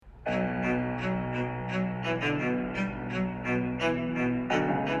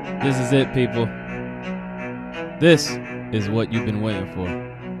This is it, people. This is what you've been waiting for.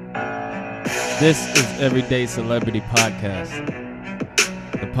 This is Everyday Celebrity Podcast.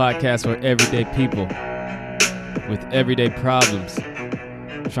 The podcast for everyday people with everyday problems,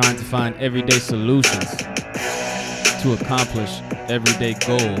 trying to find everyday solutions to accomplish everyday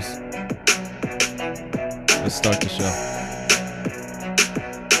goals. Let's start the show.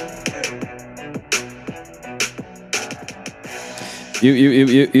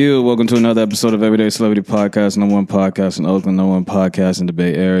 Welcome to another episode of Everyday Celebrity Podcast, number one podcast in Oakland, number one podcast in the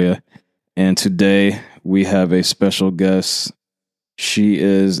Bay Area. And today we have a special guest.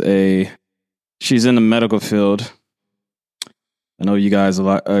 She's in the medical field. I know you guys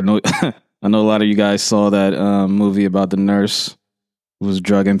I know a lot of you guys saw that movie about the nurse who was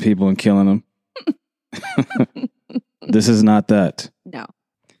drugging people and killing them. This is not that. No.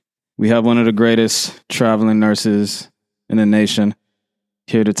 We have one of the greatest traveling nurses in the nation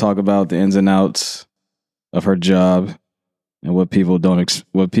here to talk about the ins and outs of her job and what people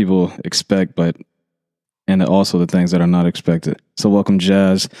expect, and also the things that are not expected. So welcome,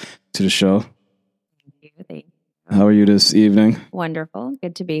 Jazz, to the show. Thank you. How are you this evening? Wonderful.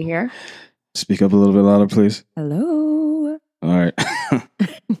 Good to be here. Speak up a little bit louder, please. Hello. All right.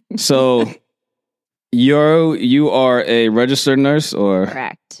 So you are a registered nurse, or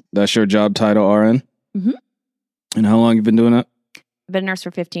Correct. that's your job title, RN? Mm-hmm. And how long you been doing that? I've been a nurse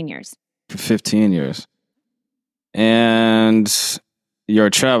for 15 years. For 15 years. And you're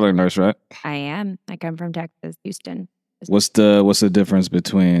a traveling nurse, right? I am. I come from Texas, Houston. What's the difference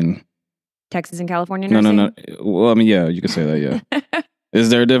between Texas and California No. nursing? Well, I mean, yeah, you can say that, yeah. Is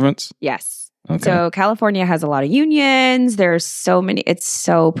there a difference? Yes. Okay. So California has a lot of unions. There's so many. It's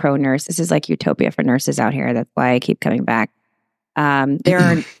so pro-nurse. This is like utopia for nurses out here. That's why I keep coming back. There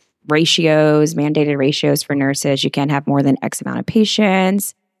are mandated ratios for nurses. You can't have more than X amount of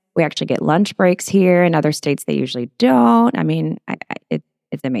patients. We actually get lunch breaks here. In other states, they usually don't. I mean,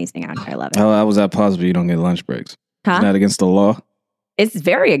 it's amazing out here. I love it. How was that possible? You don't get lunch breaks? Huh? Isn't that against the law? It's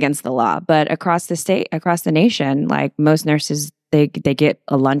very against the law, but across the nation, like most nurses, they get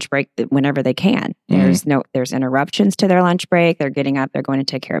a lunch break whenever they can. There's interruptions to their lunch break. They're getting up, they're going to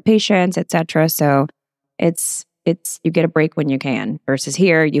take care of patients, etc. So it's you get a break when you can. Versus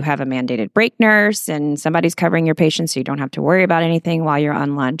here, you have a mandated break nurse, and somebody's covering your patients, so you don't have to worry about anything while you're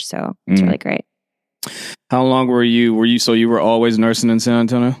on lunch. So it's really great. How long were you? So you were always nursing in San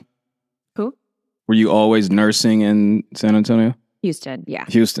Antonio? Who? Were you always nursing in San Antonio? Houston, yeah.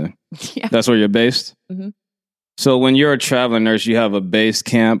 Houston. Yeah. That's where you're based? Mm-hmm. So when you're a traveling nurse, you have a base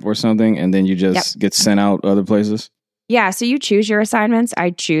camp or something, and then you just get sent out other places? Yeah, so you choose your assignments. I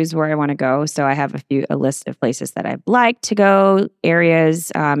choose where I want to go. So I have a list of places that I'd like to go, areas,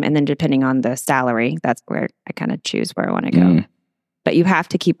 and then depending on the salary, that's where I kind of choose where I want to go. But you have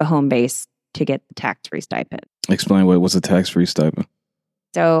to keep a home base to get the tax-free stipend. Explain what's a tax-free stipend?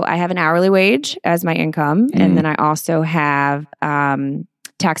 So I have an hourly wage as my income, and then I also have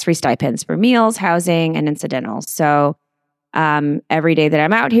tax-free stipends for meals, housing, and incidentals. So every day that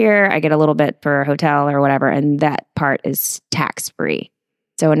I'm out here, I get a little bit for a hotel or whatever, and that part is tax-free.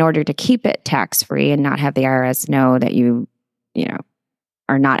 So in order to keep it tax-free and not have the IRS know that you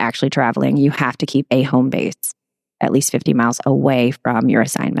are not actually traveling, you have to keep a home base at least 50 miles away from your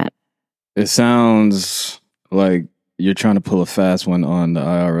assignment. It sounds like you're trying to pull a fast one on the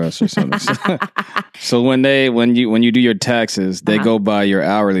IRS or something. So when you do your taxes, they go by your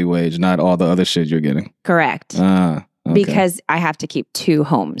hourly wage, not all the other shit you're getting. Correct. Okay. Because I have to keep two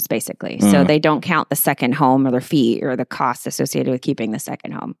homes, basically. So they don't count the second home or the fee or the cost associated with keeping the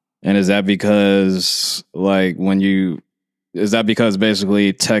second home. And is that because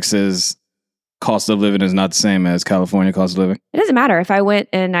basically Texas cost of living is not the same as California cost of living? It doesn't matter. If I went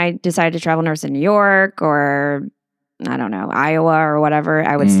and I decided to travel nurse in New York or, I don't know, Iowa or whatever,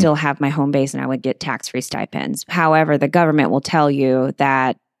 I would still have my home base and I would get tax-free stipends. However, the government will tell you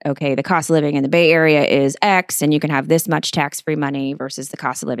that, okay, the cost of living in the Bay Area is X and you can have this much tax-free money versus the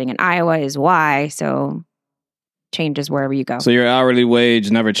cost of living in Iowa is Y. So changes wherever you go. So your hourly wage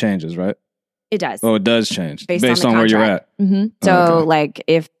never changes, right? It does. Oh, it does change based on where you're at. Mm-hmm. So like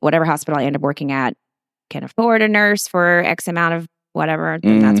if whatever hospital I end up working at can afford a nurse for X amount of whatever,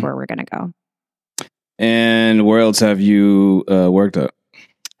 then that's where we're going to go. And where else have you worked at?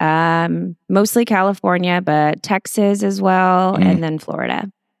 Mostly California, but Texas as well, and then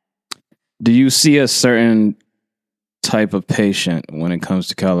Florida. Do you see a certain type of patient when it comes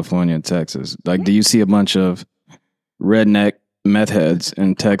to California and Texas? Like, do you see a bunch of redneck meth heads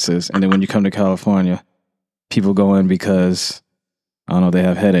in Texas, and then when you come to California, people go in because, I don't know, they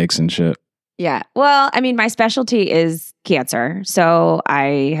have headaches and shit? Yeah. Well, I mean, my specialty is cancer. So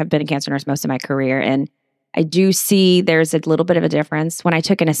I have been a cancer nurse most of my career. And I do see there's a little bit of a difference. When I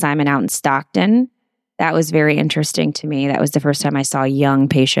took an assignment out in Stockton, that was very interesting to me. That was the first time I saw young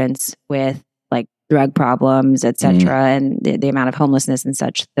patients with like drug problems, et cetera, and the amount of homelessness and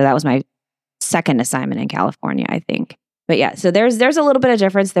such. So that was my second assignment in California, I think. But yeah, so there's a little bit of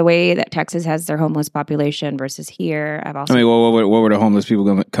difference the way that Texas has their homeless population versus here. I've also what were the homeless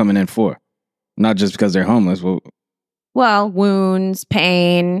people coming in for? Not just because they're homeless. well, wounds,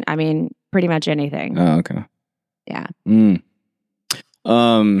 pain. I mean, pretty much anything. Oh, okay. Yeah.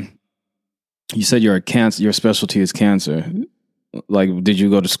 You said you're a cancer. Your specialty is cancer. Like, did you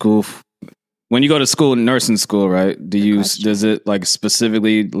go to school? When you go to school, nursing school, right? Does it like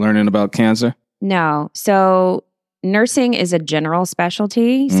specifically learning about cancer? No. So nursing is a general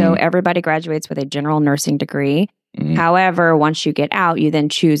specialty. So everybody graduates with a general nursing degree. However, once you get out, you then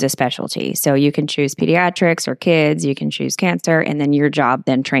choose a specialty. So you can choose pediatrics or kids, you can choose cancer, and then your job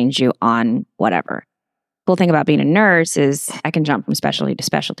then trains you on whatever. Cool thing about being a nurse is I can jump from specialty to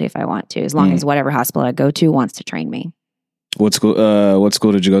specialty if I want to, as long as whatever hospital I go to wants to train me. What school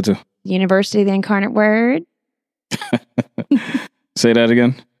did you go to? University of the Incarnate Word. Say that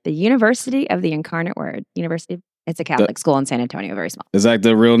again. The University of the Incarnate Word. It's a Catholic school in San Antonio, very small. Is that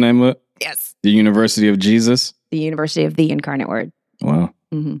the real name of it? Yes. The University of Jesus? The University of the Incarnate Word. Wow.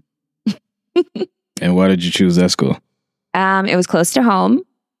 And why did you choose that school? It was close to home.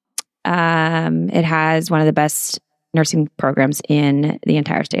 It has one of the best nursing programs in the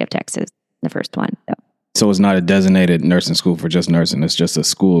entire state of Texas, the first one. So it's not a designated nursing school for just nursing. It's just a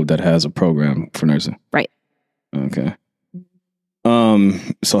school that has a program for nursing. Right. Okay.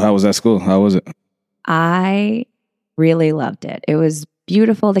 So how was that school? How was it? I really loved it. It was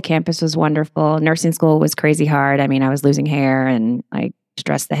beautiful. The campus was wonderful. Nursing school was crazy hard. I mean, I was losing hair and like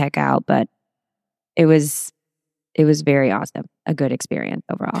stressed the heck out, but it was very awesome. A good experience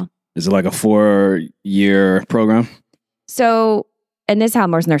overall. Is it like a 4-year program? So, and this is how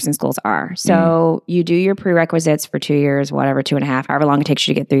most nursing schools are. So you do your prerequisites for 2 years, whatever, 2.5, however long it takes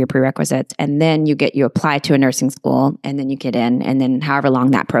you to get through your prerequisites. And then you apply to a nursing school and then you get in. And then however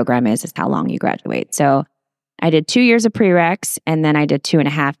long that program is how long you graduate. So I did 2 years of prereqs and then I did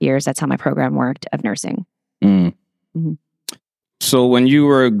 2.5 years. That's how my program worked of nursing. So when you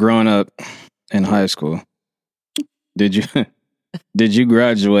were growing up in high school, did you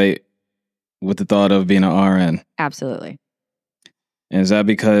graduate with the thought of being an RN? Absolutely. And is that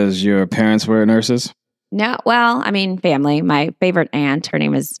because your parents were nurses? No, well, I mean, family. My favorite aunt, her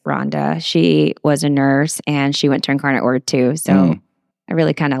name is Rhonda. She was a nurse and she went to Incarnate Word too. So I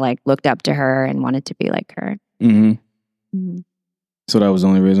really kind of like looked up to her and wanted to be like her. So that was the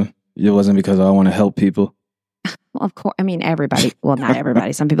only reason? It wasn't because I want to help people? Well, of course. I mean, everybody. Well, not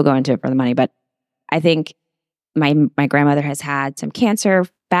everybody. Some people go into it for the money, but I think my grandmother has had some cancer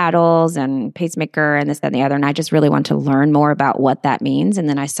battles and pacemaker and this, that, and the other. And I just really want to learn more about what that means. And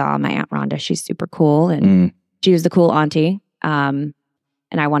then I saw my Aunt Rhonda. She's super cool. And she was the cool auntie. And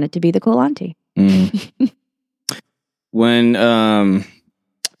I wanted to be the cool auntie. When,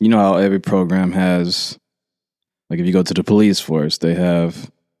 you know how every program has, like if you go to the police force, they have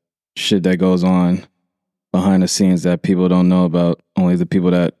shit that goes on behind the scenes that people don't know about. Only the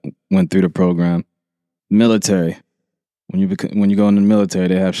people that went through the program. Military. When you go in the military,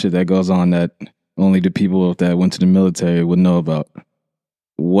 they have shit that goes on that only the people that went to the military would know about.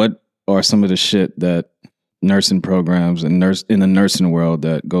 What are some of the shit that nursing programs and in the nursing world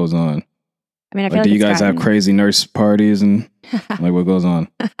that goes on? I mean, I feel like do you guys have crazy nurse parties and like what goes on?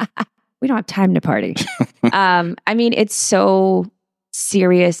 We don't have time to party. I mean, it's so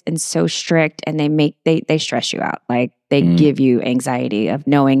serious and so strict, and they stress you out. Like they give you anxiety of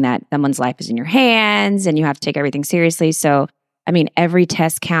knowing that someone's life is in your hands and you have to take everything seriously. So, I mean, every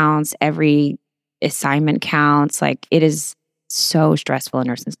test counts, every assignment counts. Like it is so stressful in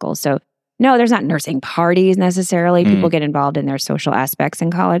nursing school. So no, there's not nursing parties necessarily. People get involved in their social aspects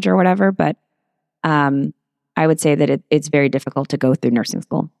in college or whatever. But I would say that it's very difficult to go through nursing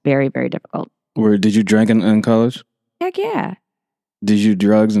school. Very, very difficult. Did you drink in college? Heck yeah. Did you do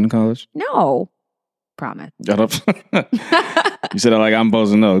drugs in college? No. Promise. Shut up. You said like I'm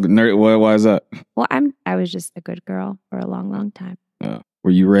supposed to know. Why is that? Well, I was just a good girl for a long, long time.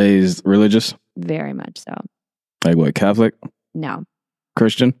 Were you raised religious? Very much so. Like what, Catholic? No.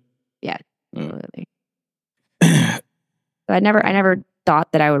 Christian? Yeah, absolutely. So I never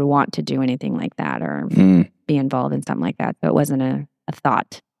thought that I would want to do anything like that or be involved in something like that. So it wasn't a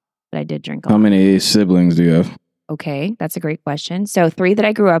thought. But I did drink a lot. How many siblings do you have? Okay, that's a great question. So 3 that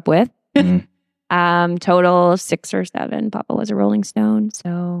I grew up with. Total 6 or 7. Papa was a Rolling Stone.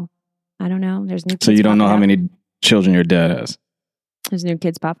 So I don't know. There's new. So kids you don't know popping how up. many children your dad has. There's new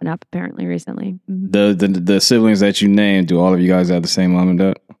kids popping up apparently recently. Mhm. The siblings that you named, do all of you guys have the same mom and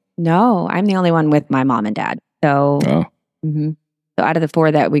dad? No, I'm the only one with my mom and dad. So, Oh, mhm. So out of the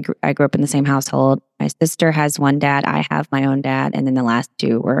four that I grew up in the same household. My sister has one dad. I have my own dad, and then the last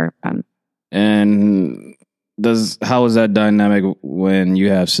two were and how is that dynamic when you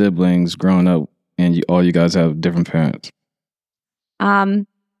have siblings growing up and all you guys have different parents?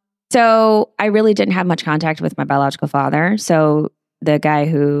 So I really didn't have much contact with my biological father. So the guy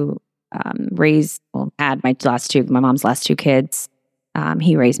who had my mom's last two kids,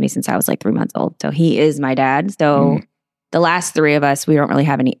 he raised me since I was like 3 months old. So he is my dad. So the last three of us, we don't really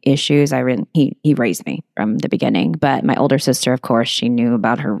have any issues. He raised me from the beginning. But my older sister, of course, she knew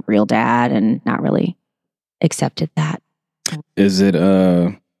about her real dad and not really accepted that. Is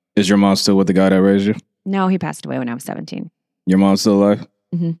your mom still with the guy that raised you? No, he passed away when I was 17. Your mom's still alive?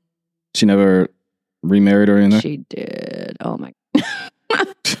 Mhm. She never remarried or anything? She did. Oh my.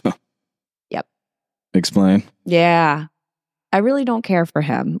 Yep. Explain. Yeah. I really don't care for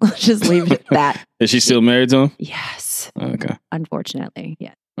him. Let's just leave it at that. Is she still married to him? Yes. Okay. Unfortunately.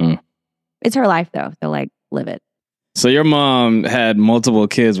 Yeah. Mm. It's her life though. So like live it. So your mom had multiple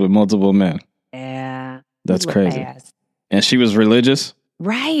kids with multiple men. Yeah. That's Look crazy. fast. And she was religious?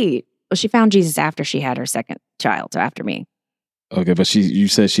 Right. Well, she found Jesus after she had her second child. So after me. Okay, but you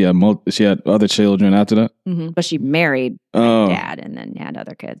said she had other children after that? Mm-hmm. But she married Oh. my dad and then had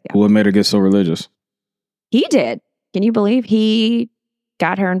other kids. Yeah. What made her get so religious? He did. Can you believe he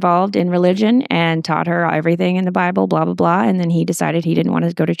got her involved in religion and taught her everything in the Bible, blah, blah, blah. And then he decided he didn't want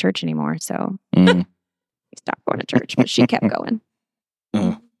to go to church anymore. So he stopped going to church, but she kept going.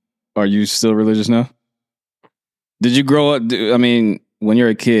 Are you still religious now? Did you grow up? When you're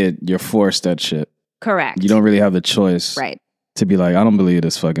a kid, you're forced that shit. Correct. You don't really have the choice Right. to be like, I don't believe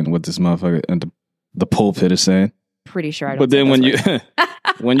this fucking, what this motherfucker and the pulpit is saying. Pretty sure I don't. But then when say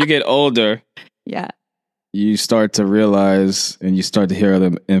when you get older, yeah. you start to realize and you start to hear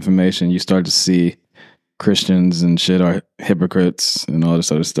other information. You start to see Christians and shit are hypocrites and all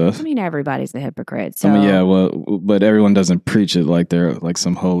this other stuff. I mean, everybody's a hypocrite. So yeah, but everyone doesn't preach it like they're like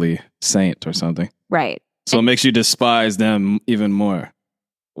some holy saint or something. right. So it makes you despise them even more,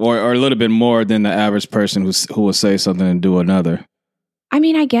 or a little bit more than the average person who will say something and do another. I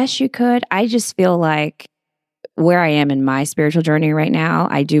mean, I guess you could. I just feel like where I am in my spiritual journey right now,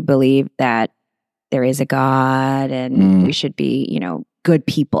 I do believe that there is a God and we should be, good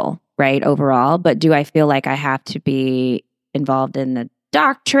people, right? Overall. But do I feel like I have to be involved in the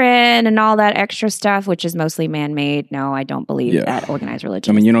doctrine and all that extra stuff, which is mostly man-made? No, I don't believe that organized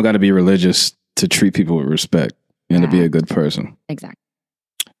religion. I mean, you don't got to be religious to treat people with respect and to be a good person. Exactly.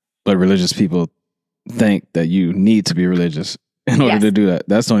 But religious people think that you need to be religious in order to do that.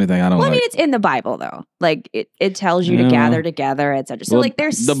 That's the only thing I don't like. I mean, it's in the Bible, though. Like, it tells you to gather together, etc. So,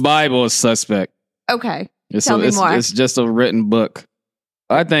 there's... The Bible is suspect. Okay. Tell me more. It's just a written book.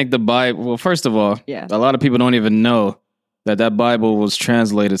 I think the Bible... Well, first of all, a lot of people don't even know that Bible was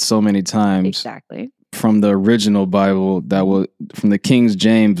translated so many times. Exactly. From the original Bible from the King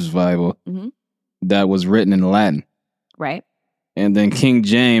James Bible that was written in Latin. Right. And then King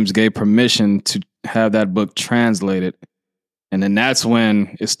James gave permission to have that book translated. And then that's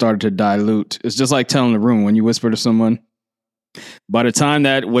when it started to dilute. It's just like telling the room when you whisper to someone. By the time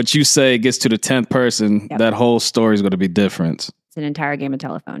that what you say gets to the 10th person, that whole story is going to be different. It's an entire game of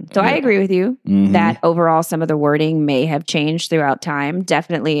telephone. So I agree with you Mm-hmm. that overall some of the wording may have changed throughout time.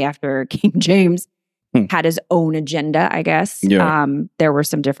 Definitely after King James had his own agenda, I guess. Yeah. There were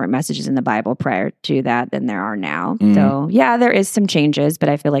some different messages in the Bible prior to that than there are now. So yeah, there is some changes, but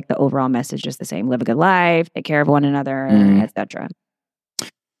I feel like the overall message is the same. Live a good life, take care of one another, etc.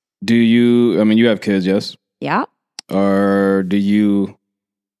 Do you, you have kids, yes? Yeah. Or do you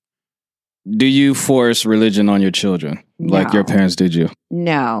force religion on your children like your parents did you?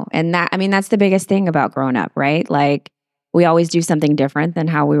 No. And that's the biggest thing about growing up, right? Like we always do something different than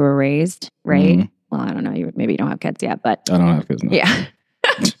how we were raised, right? Well, I don't know. Maybe you don't have kids yet, but I don't have kids now. Yeah.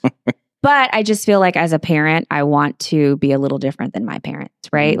 But I just feel like as a parent, I want to be a little different than my parents,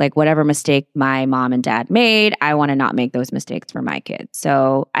 right? Like whatever mistake my mom and dad made, I want to not make those mistakes for my kids.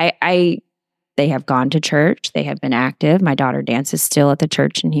 So they have gone to church. They have been active. My daughter dances still at the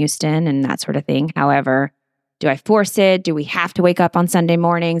church in Houston and that sort of thing. However, do I force it? Do we have to wake up on Sunday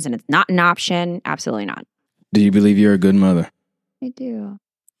mornings and it's not an option? Absolutely not. Do you believe you're a good mother? I do.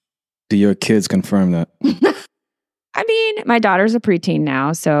 Do your kids confirm that? I mean, my daughter's a preteen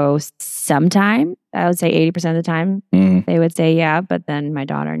now, so sometime, I would say 80% of the time, they would say yeah, but then my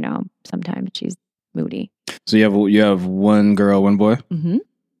daughter, no. Sometimes she's moody. So you have one girl, one boy? Mm-hmm.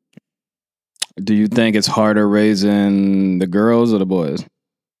 Do you think it's harder raising the girls or the boys?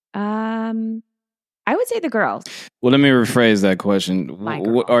 I would say the girls. Well, let me rephrase that question. My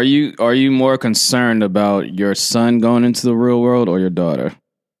girl. Are you more concerned about your son going into the real world or your daughter?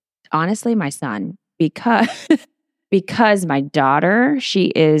 Honestly, my son, because my daughter, she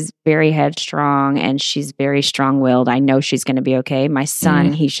is very headstrong and she's very strong-willed. I know she's going to be okay. My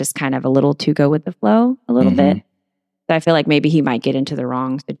son, he's just kind of a little too go with the flow a little bit. So I feel like maybe he might get into the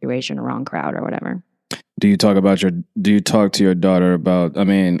wrong situation, or wrong crowd, or whatever. Do you talk to your daughter about? I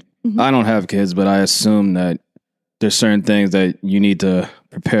mean, I don't have kids, but I assume that there's certain things that you need to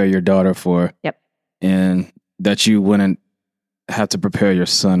prepare your daughter for. Yep. And that you wouldn't have to prepare your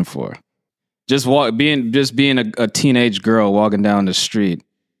son for. Just being a teenage girl walking down the street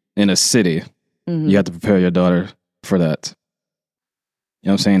in a city, you have to prepare your daughter for that. You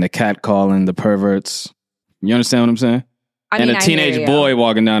know what I'm saying? The catcalling, the perverts. You understand what I'm saying? I mean, a teenage boy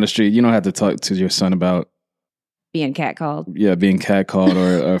walking down the street, you don't have to talk to your son about being catcalled. Yeah, being catcalled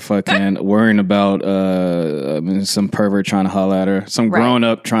or fucking worrying about some pervert trying to holler at her, some grown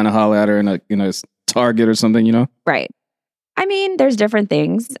up trying to holler at her in a Target or something, you know? Right. I mean, there's different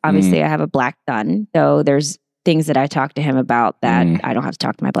things. Obviously, I have a black son, so there's things that I talk to him about that I don't have to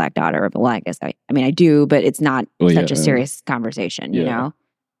talk to my black daughter. Well, I guess I mean I do, but it's not such a serious conversation, you know.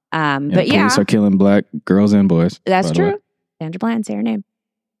 But police are killing black girls and boys. That's true. Sandra Bland, say her name.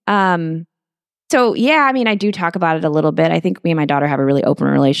 So yeah, I mean, I do talk about it a little bit. I think me and my daughter have a really open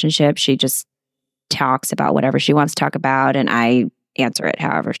relationship. She just talks about whatever she wants to talk about, and I answer it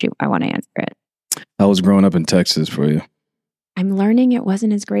however I want to answer it. How was growing up in Texas for you? I'm learning it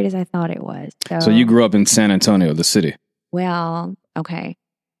wasn't as great as I thought it was. So you grew up in San Antonio, the city. Well, okay.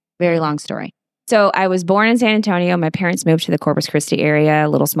 Very long story. So I was born in San Antonio. My parents moved to the Corpus Christi area, a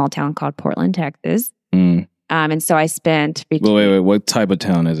little small town called Portland, Texas. And so I spent... Wait. What type of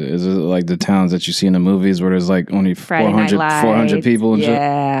town is it? Is it like the towns that you see in the movies where there's like only 400 people and shit?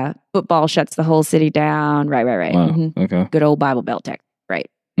 Yeah. Football shuts the whole city down. Right. Wow. Okay. Good old Bible Belt, Texas.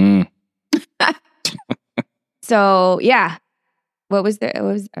 Right. So, yeah. I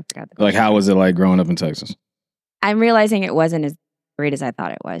forgot. Like, how was it like growing up in Texas? I'm realizing it wasn't as great as I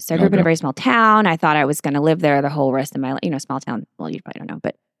thought it was. So I grew up in a very small town. I thought I was going to live there the whole rest of my life. You know, small town. Well, you probably don't know,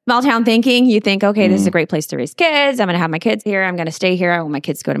 but small town thinking, you think, okay, this is a great place to raise kids. I'm going to have my kids here. I'm going to stay here. I want my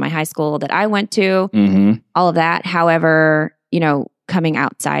kids to go to my high school that I went to. All of that. However, you know, coming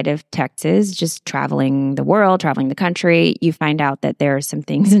outside of Texas, just traveling the world, traveling the country, you find out that there are some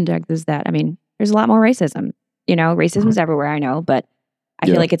things in Texas that, I mean, there's a lot more racism. You know, racism's everywhere, I know, but I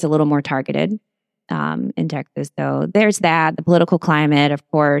feel like it's a little more targeted in Texas. So there's that. The political climate, of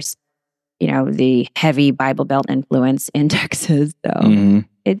course, you know, the heavy Bible Belt influence in Texas. So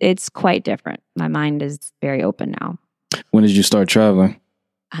it's quite different. My mind is very open now. When did you start traveling?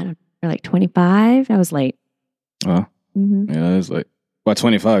 I don't know, like 25. I was late. Oh, yeah, it's like by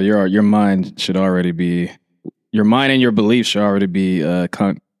 25, your mind should already be, your mind and your beliefs should already be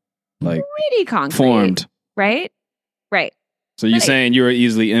pretty concrete, formed. Right. So you're saying you were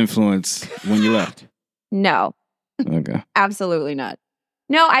easily influenced when you left? No. Okay. Absolutely not.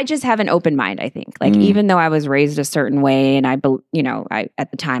 No, I just have an open mind, I think. Like, even though I was raised a certain way and I at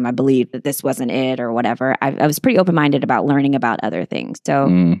the time I believed that this wasn't it or whatever, I was pretty open-minded about learning about other things.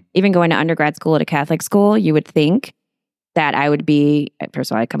 So even going to undergrad school at a Catholic school, you would think that I would be, first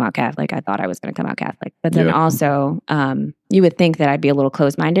of all, I'd come out Catholic. I thought I was going to come out Catholic. But then also, you would think that I'd be a little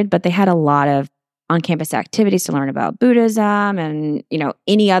closed-minded, but they had a lot of on-campus activities to learn about Buddhism and, you know,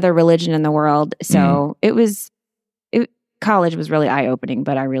 any other religion in the world. So college was really eye-opening,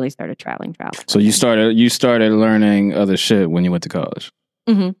 but I really started traveling. So you started learning other shit when you went to college?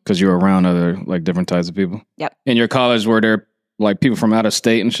 Because you were around other, like, different types of people? Yep. In your college, were there, like, people from out of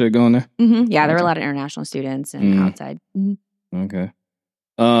state and shit going there? Yeah, there were a lot of international students and outside. Okay.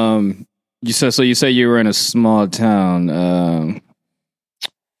 You say you were in a small town.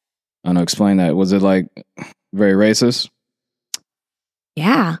 I don't know, explain that. Was it like very racist?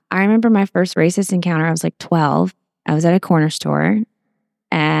 Yeah. I remember my first racist encounter. I was like 12. I was at a corner store.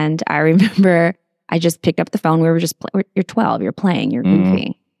 And I remember I just picked up the phone. We were just, you're 12, you're playing, you're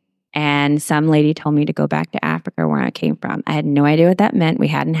goofy. And some lady told me to go back to Africa where I came from. I had no idea what that meant. We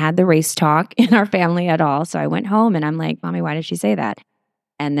hadn't had the race talk in our family at all. So I went home and I'm like, Mommy, why did she say that?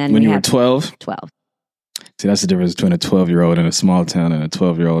 And then when you were 12? 12. See, that's the difference between a 12-year-old in a small town and a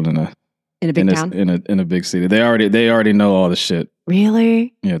 12-year-old in a big town? In a big city. They already know all the shit.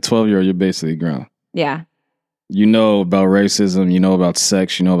 Really? Yeah, 12-year-old, you're basically grown. Yeah. You know about racism, you know about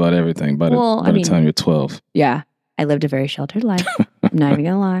sex, you know about everything by the time you're 12. Yeah. I lived a very sheltered life. I'm not even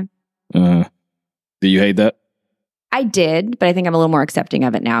going to lie. Do you hate that? I did, but I think I'm a little more accepting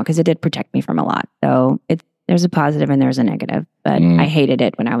of it now because it did protect me from a lot. So there's a positive and there's a negative, but I hated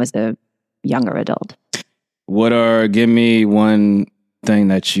it when I was a younger adult. Give me one thing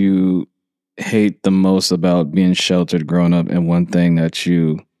that you hate the most about being sheltered growing up and one thing that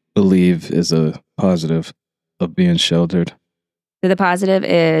you believe is a positive of being sheltered. So the positive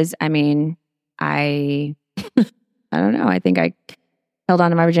is, I don't know. I think I held on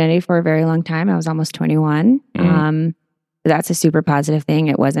to my virginity for a very long time. I was almost 21. So that's a super positive thing.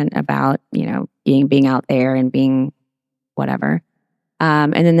 It wasn't about, being out there and being whatever.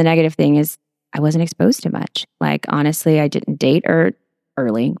 And then the negative thing is I wasn't exposed to much. Like, honestly, I didn't date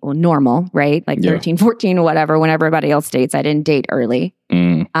early. Well, normal, right? Like 13, 14, or whatever. When everybody else dates, I didn't date early.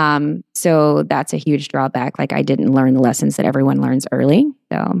 So that's a huge drawback. Like, I didn't learn the lessons that everyone learns early.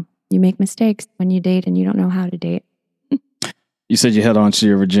 So you make mistakes when you date and you don't know how to date. You said you held on to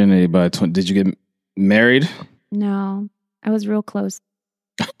your virginity by 20. Did you get married? No, I was real close.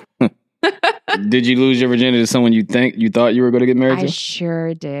 Did you lose your virginity to someone you thought you were going to get married to? I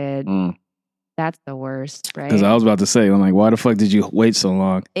sure did. That's the worst, right? Because I was about to say, I'm like, why the fuck did you wait so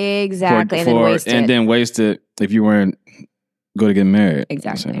long? Exactly. And then waste it if you weren't going to get married.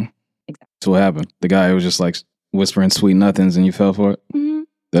 Exactly. So what happened? The guy was just like whispering sweet nothings and you fell for it? Mm-hmm.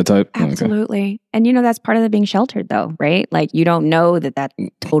 That type? Absolutely. Okay. And that's part of the being sheltered though, right? Like, you don't know that's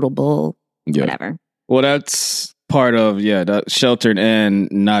total bull, whatever. Well, that's part of, that sheltered and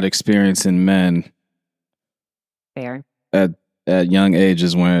not experiencing men. Fair. At young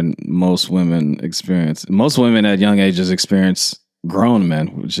ages when most women at young ages experience grown men,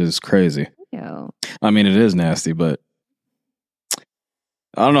 which is crazy. I mean, it is nasty, but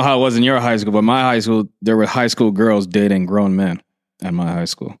I don't know how it was in your high school, but my high school, there were high school girls dating grown men at my high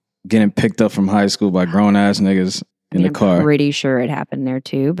school, getting picked up from high school by grown ass niggas in the car. I'm pretty sure it happened there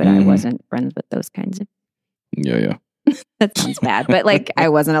too, but I wasn't friends with those kinds of. Yeah. That sounds bad, but like, I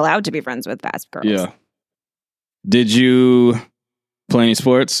wasn't allowed to be friends with fast girls. Yeah. Did you play any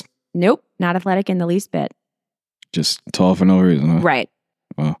sports? Nope, not athletic in the least bit. Just tall for no reason, huh? Right.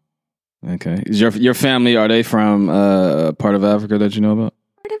 Wow. Okay. Is your family, are they from part of Africa that you know about?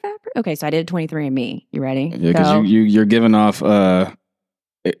 Part of Africa? Okay, so I did 23andMe. You ready? Yeah, because you're giving off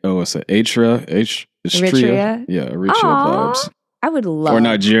what's it? Eritrea? Yeah, Eritrea vibes. I would love, or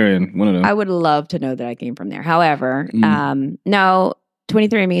Nigerian, one of them. I would love to know that I came from there. However, no,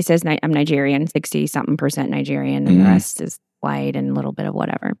 23andMe says I'm Nigerian, 60-something% Nigerian, and the rest is white and a little bit of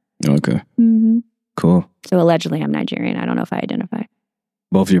whatever. Okay. Mm-hmm. Cool. So allegedly I'm Nigerian. I don't know if I identify.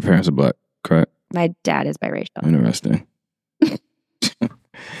 Both of your parents are black, correct? My dad is biracial. Interesting.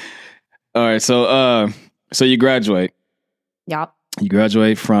 All right, so you graduate. Yep. You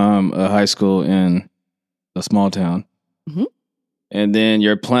graduate from a high school in a small town. Mm-hmm. And then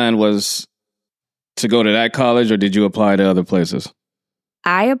your plan was to go to that college, or did you apply to other places?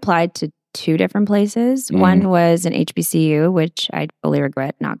 I applied to 2 different places. One was an HBCU, which I fully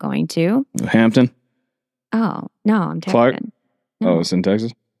regret not going to. Hampton? Oh, no, I'm Texas. Clark? No. Oh, it's in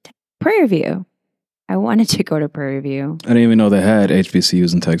Texas? Prairie View. I wanted to go to Prairie View. I didn't even know they had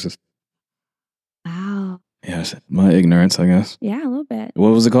HBCUs in Texas. Wow. Yes, my ignorance, I guess. Yeah, a little bit. What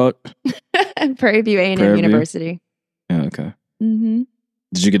was it called? Prairie View A&M University. Yeah, okay. Mm-hmm.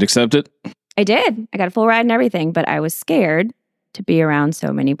 Did you get accepted? I did. I got a full ride and everything, but I was scared to be around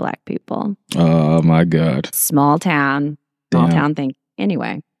so many black people. Oh, my God. Small town thing.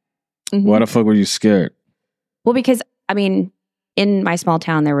 Anyway. Mm-hmm. Why the fuck were you scared? Well, because, in my small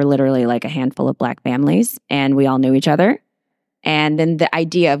town, there were literally like a handful of black families, and we all knew each other. And then the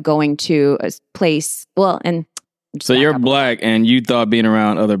idea of going to a place, so you're black, and you thought being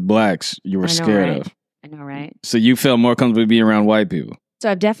around other blacks you were scared of. I know, right? So you felt more comfortable being around white people. So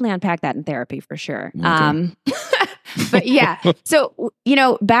I've definitely unpacked that in therapy for sure. Okay. But yeah, so,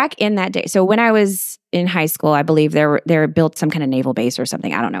 back in that day, so when I was in high school, I believe they built some kind of naval base or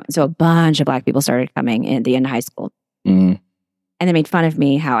something. I don't know. So a bunch of black people started coming in the end of high school. Mm-hmm. And they made fun of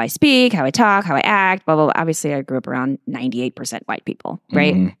me, how I speak, how I talk, how I act, blah, blah, blah. Obviously, I grew up around 98% white people,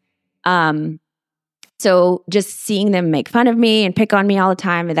 right? Mm-hmm. So just seeing them make fun of me and pick on me all the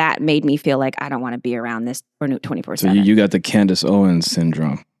time, that made me feel like I don't want to be around this for 24/7. So you got the Candace Owens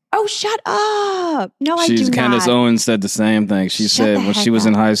syndrome. Oh, shut up. No, I do not. Candace Owens said the same thing. She said when she was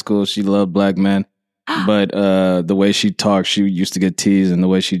in high school, she loved black men. But the way she talked, she used to get teased. And the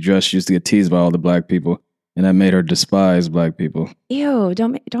way she dressed, she used to get teased by all the black people. And that made her despise black people. Ew,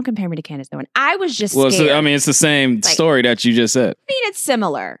 don't compare me to Candace Owens. I was just scared. So, it's the same story that you just said. It's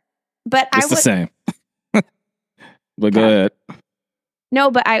similar. But it's the same. But go ahead. No,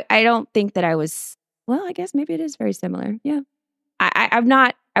 but I don't think that I was, I guess maybe it is very similar. Yeah.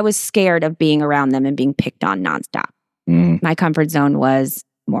 I was scared of being around them and being picked on nonstop. Mm. My comfort zone was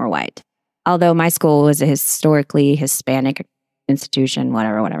more white. Although my school was a historically Hispanic institution,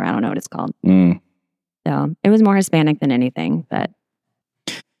 whatever, I don't know what it's called. Mm. So it was more Hispanic than anything, but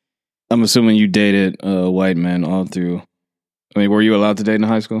I'm assuming you dated white men all through. I mean, were you allowed to date in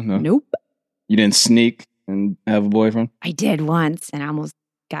high school? No. nope. You didn't sneak and have a boyfriend? I did once and I almost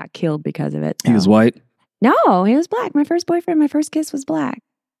got killed because of it. He was so. white? No, he was black. My first boyfriend, my first kiss was black.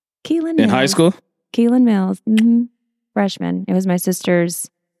 Keelan Mills. In high school? Keelan Mills. Mm-hmm. Freshman. It was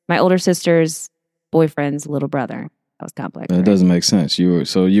my older sister's boyfriend's little brother. That was complex. That right? doesn't make sense. You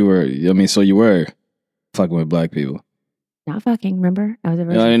were fucking with black people. Not fucking, remember? I was a You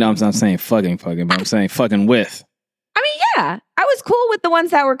virgin. know, I'm not saying fucking, but I'm saying fucking with. I mean, yeah. I was cool with the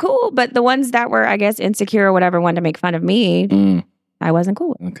ones that were cool, but the ones that were, I guess, insecure or whatever wanted to make fun of me, Mm, I wasn't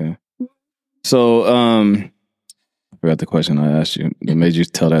cool with. okay. So, I forgot the question I asked you that made you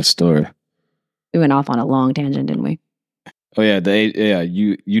tell that story. We went off on a long tangent, didn't we? Oh yeah,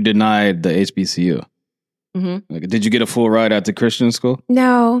 you denied the HBCU. Mm-hmm. Like, did you get a full ride at the Christian school?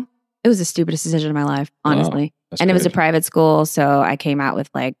 No. It was the stupidest decision of my life, honestly. That's And it was a crazy. private school, so I came out with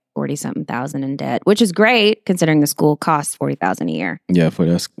like 40-something thousand in debt, which is great considering the school costs $40,000 a year. Yeah,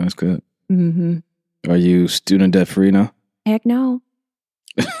 that's good. Mm-hmm. Are you student debt free now? Heck no.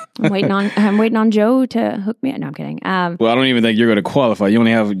 I'm waiting on Joe to hook me up. No, I'm kidding. Well, I don't even think you're going to qualify. You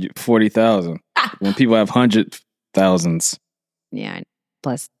only have 40,000. When people have 100,000s. Yeah.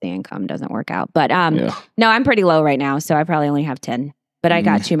 Plus the income doesn't work out. But Yeah. no, I'm pretty low right now, so I probably only have 10. But I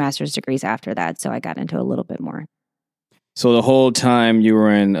got Mm. 2 master's degrees after that, so I got into a little bit more. So the whole time you were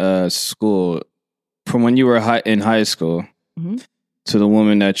in school, from when you were in high school Mhm. to the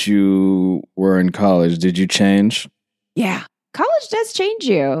woman that you were in college, did you change? Yeah. College does change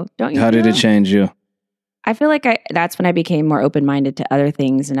you, don't you? How did feel? it change you? I feel like that's when I became more open-minded to other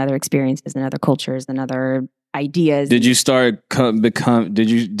things and other experiences and other cultures and other ideas. Did you start Did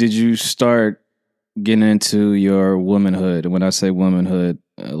you start getting into your womanhood? And when I say womanhood,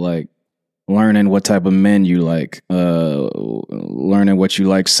 like learning what type of men you like, learning what you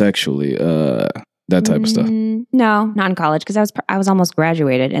like sexually, that type of stuff. No, not in college because I was almost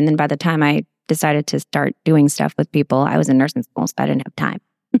graduated, and then by the time I decided to start doing stuff with people, I was in nursing school, so I didn't have time.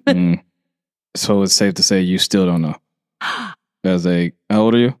 Mm. So it's safe to say you still don't know. How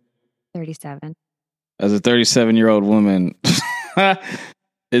old are you? 37. As a 37-year-old woman,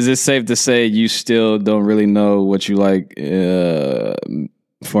 is it safe to say you still don't really know what you like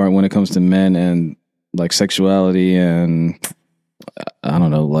for when it comes to men and like sexuality and I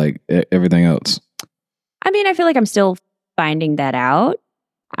don't know, like everything else? I mean, I feel like I'm still finding that out.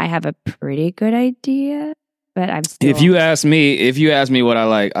 I have a pretty good idea, but I'm still. If you ask me what I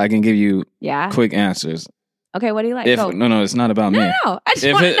like, I can give you yeah. quick answers. Okay, what do you like? If Go. no, it's not about me. No. I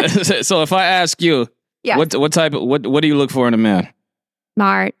just want So if I ask you, Yeah. what do you look for in a man?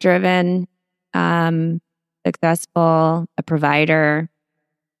 smart, driven, successful, a provider,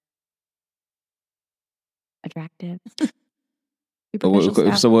 attractive. Superficial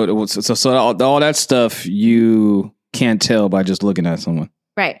stuff. So all that stuff you can't tell by just looking at someone,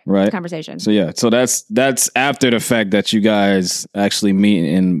 Right. right? Conversation. So yeah, so that's after the fact that you guys actually meet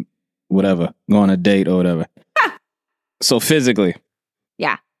and whatever, go on a date or whatever. So physically,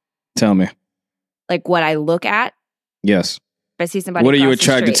 Yeah. tell me, Like what I look at, yes. if I see somebody. What are you across the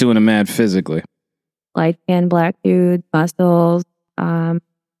attracted street, to in a man physically? light skin, black dude, muscles,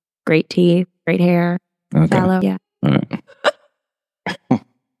 great teeth, great hair, Okay. shallow. Yeah. All right.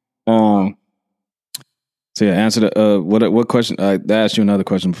 So yeah, answer the what question? I asked you another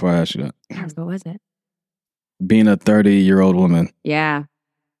question before I asked you that. What was it? Being a 30-year-old woman, Yeah.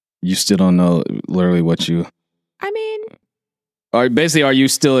 you still don't know literally what you I mean, are. Basically, are you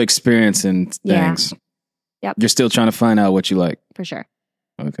still experiencing Yeah. things? Yep. You're still trying to find out what you like. for sure.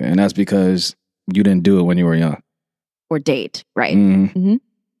 Okay, and that's because you didn't do it when you were young. Or date, right? Mhm. Mhm.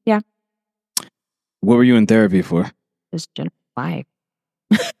 Yeah. What were you in therapy for? Just general life.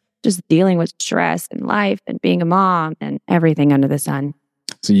 Just dealing with stress and life and being a mom and everything under the sun.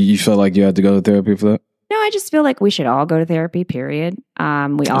 So you felt like you had to go to therapy for that? No, I just feel like we should all go to therapy, period. We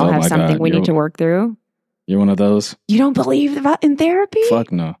all Oh have my something God, we you're- need to work through. You're one of those? You don't believe in therapy?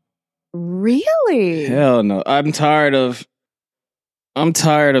 Fuck no. Really? Hell no. I'm tired of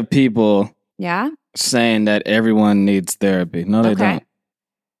people Yeah? saying that everyone needs therapy. No, they Okay. don't.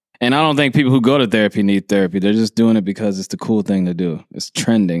 And I don't think people who go to therapy need therapy. They're just doing it because it's the cool thing to do. It's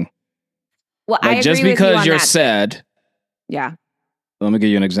trending. Well, I Like agree just with you because on you're that. sad. Yeah. Let me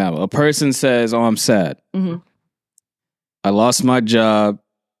give you an example. A person says, "Oh, I'm sad. hmm I lost my job.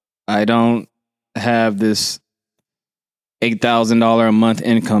 I don't have this $8,000 a month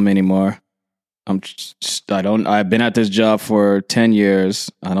income anymore. I've been at this job for 10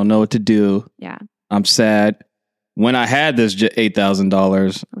 years. I don't know what to do. Yeah. I'm sad. When I had this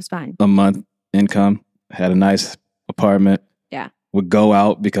 $8,000 It was fine. a month income, had a nice apartment. Yeah. Would go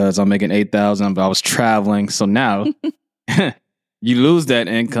out because I'm making $8,000, but I was traveling. So now you lose that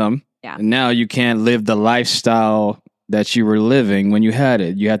income. Yeah. And now you can't live the lifestyle that you were living when you had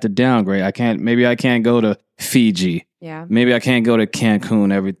it. You had to downgrade. Maybe I can't go to Fiji. Yeah. Maybe I can't go to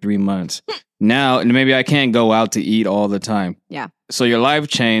Cancun every 3 months. Now, maybe I can't go out to eat all the time. Yeah. So your life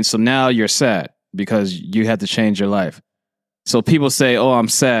changed. So now you're sad because you had to change your life. So people say, oh, I'm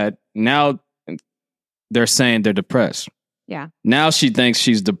sad. Now they're saying they're depressed. Yeah. Now she thinks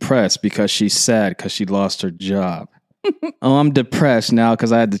she's depressed because she's sad because she lost her job. Oh, I'm depressed now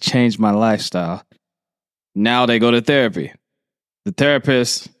because I had to change my lifestyle. Now they go to therapy. The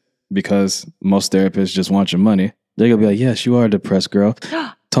therapist, because most therapists just want your money, they're going to be like, yes, you are depressed, girl.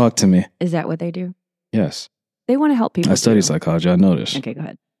 Talk to me. Is that what they do? Yes. They want to help people. I study psychology. I know this. Okay, go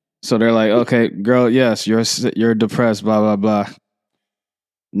ahead. So they're like, okay, girl, yes, you're depressed, blah, blah, blah.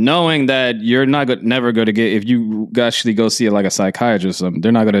 Knowing that you're never going to get, if you actually go see like a psychiatrist or something,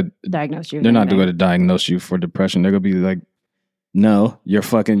 they're not going to diagnose you. They're not going to diagnose you for depression. They're going to be like, no, you're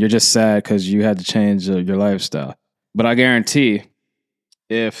just sad because you had to change your lifestyle. But I guarantee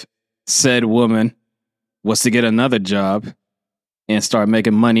if said woman was to get another job and start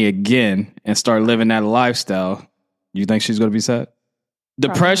making money again and start living that lifestyle, you think she's going to be sad?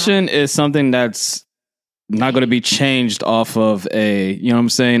 Depression is something that's not going to be changed off of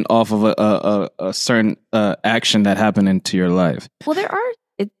off of a certain action that happened into your life. Well,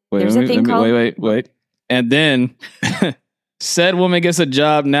 there's a thing called... Wait. And then said woman gets a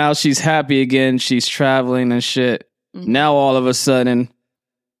job. Now she's happy again. She's traveling and shit. Mm-hmm. Now all of a sudden,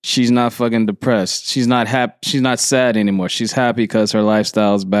 she's not fucking depressed. She's not happy. She's not sad anymore. She's happy because her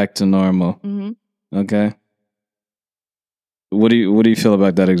lifestyle is back to normal. Mm-hmm. Okay. What do you feel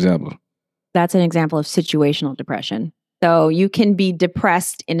about that example? That's an example of situational depression. So you can be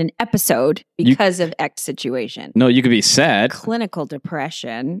depressed in an episode because of X situation. No, you could be sad. Clinical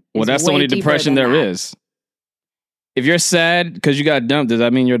depression. Well, that's the only depression there is. If you're sad because you got dumped, does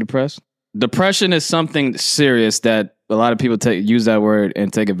that mean you're depressed? Depression is something serious that a lot of people use that word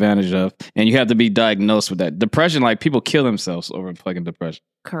and take advantage of, and you have to be diagnosed with that. Depression, like people kill themselves over fucking depression.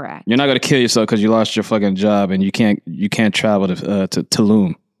 Correct. You're not going to kill yourself because you lost your fucking job and you can't travel to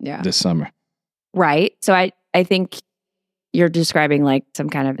Tulum this summer. Right. So I think you're describing like some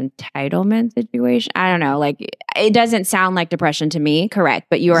kind of entitlement situation. I don't know. Like it doesn't sound like depression to me. Correct.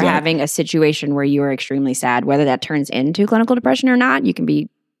 But you are having a situation where you are extremely sad. Whether that turns into clinical depression or not, you can be,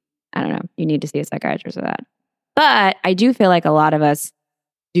 I don't know. You need to see a psychiatrist for that. But I do feel like a lot of us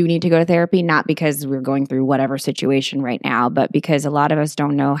do need to go to therapy, not because we're going through whatever situation right now, but because a lot of us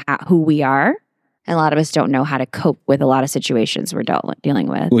don't know who we are. And a lot of us don't know how to cope with a lot of situations we're dealing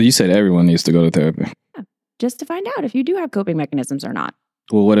with. Well, you said everyone needs to go to therapy. Yeah, just to find out if you do have coping mechanisms or not.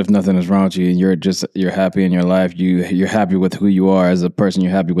 Well, what if nothing is wrong with you and you're happy in your life? You're happy with who you are as a person.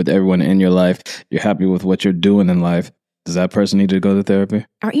 You're happy with everyone in your life. You're happy with what you're doing in life. Does that person need to go to therapy?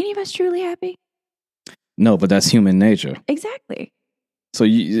 Are any of us truly happy? No, but that's human nature. Exactly. So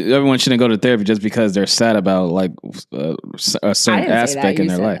everyone shouldn't go to therapy just because they're sad about like a certain aspect in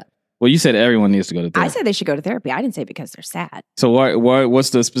their life. That. Well, you said everyone needs to go to therapy. I said they should go to therapy. I didn't say because they're sad. So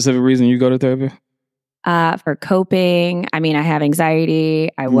what's the specific reason you go to therapy? For coping. I mean, I have anxiety.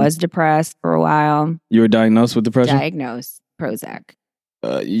 I was depressed for a while. You were diagnosed with depression? Diagnosed. Prozac.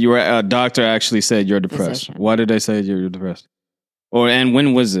 A doctor actually said you're depressed. Physician. Why did they say you're depressed? And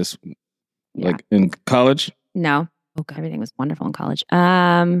when was this? Like in college? No. Oh, God, everything was wonderful in college.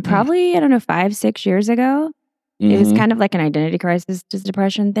 Probably, I don't know, 5-6 years ago. Mm-hmm. It was kind of like an identity crisis, just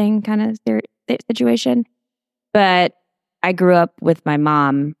depression thing kind of situation. But I grew up with my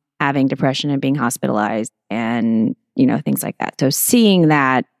mom having depression and being hospitalized and, things like that. So seeing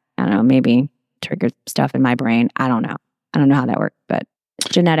that, I don't know, maybe triggered stuff in my brain. I don't know. I don't know how that worked, but it's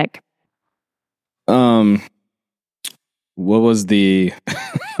genetic. What was the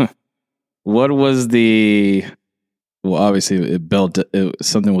well, obviously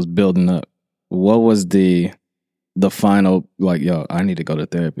something was building up. What was the final, like, yo, I need to go to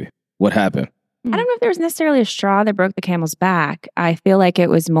therapy? What happened? I don't know if there was necessarily a straw that broke the camel's back. I feel like it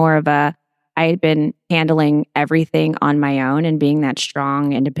was more of I had been handling everything on my own and being that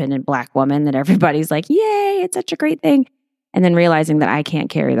strong, independent Black woman that everybody's like, yay, it's such a great thing. And then realizing that I can't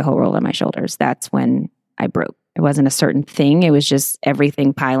carry the whole world on my shoulders. That's when I broke. It wasn't a certain thing. It was just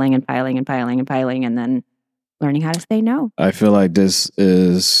everything piling and piling and piling and piling. And then learning how to say no. I feel like this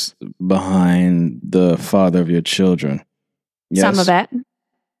is behind the father of your children. Yes? Some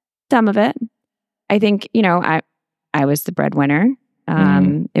of it. I think, I was the breadwinner.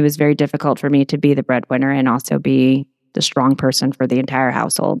 It was very difficult for me to be the breadwinner and also be the strong person for the entire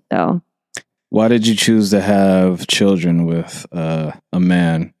household. So, why did you choose to have children with a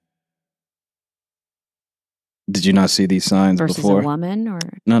man? Did you not see these signs versus before? a woman, or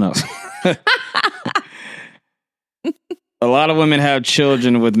No. A lot of women have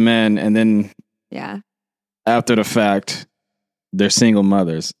children with men, and then yeah, after the fact, they're single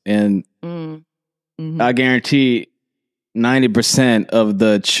mothers. And I guarantee 90% of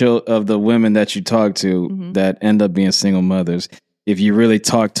the women that you talk to that end up being single mothers, if you really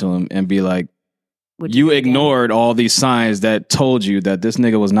talk to them and be like, you ignored all these signs that told you that this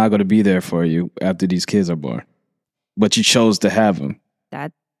nigga was not going to be there for you after these kids are born, but you chose to have them.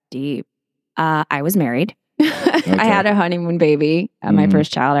 That's deep. I was married. Okay. I had a honeymoon baby. My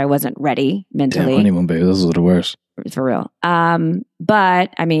first child. I wasn't ready mentally. Damn, honeymoon baby. Those are the worst. For real.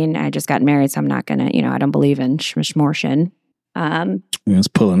 But I mean, I just got married, so I'm not gonna, I don't believe in schmortion. It's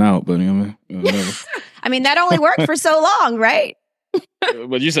pulling out, but whatever. I mean, that only worked for so long, right?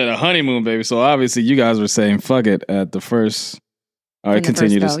 But you said a honeymoon baby, so obviously you guys were saying fuck it at the first. All right,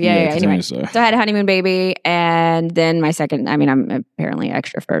 continue this. Anyway, so I had a honeymoon baby, and then my second. I mean, I'm apparently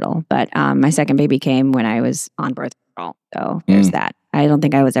extra fertile, but my second baby came when I was on birth control. So there's that. I don't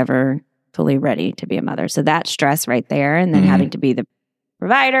think I was ever fully ready to be a mother. So that stress right there, and then having to be the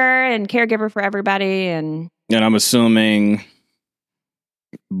provider and caregiver for everybody, and I'm assuming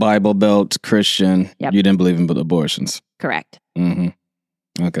Bible Belt Christian. Yep. You didn't believe in abortions. Correct.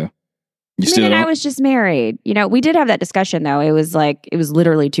 Okay. I was just married. We did have that discussion though. It was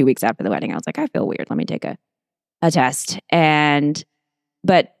literally 2 weeks after the wedding. I was like, I feel weird. Let me take a test.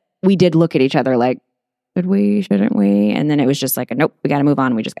 But we did look at each other like, should we, shouldn't we? And then it was just like, nope, we got to move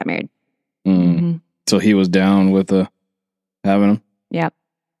on. We just got married. So he was down with having them? Yep.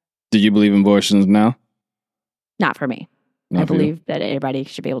 Do you believe in abortions now? Not for me. I believe that everybody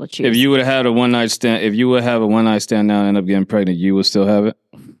should be able to choose. If you would have had a one night stand, now and end up getting pregnant, you would still have it?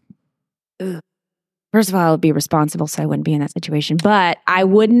 First of all, I would be responsible, so I wouldn't be in that situation. But I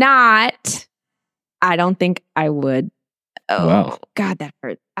would not. I don't think I would. Oh, wow. God, that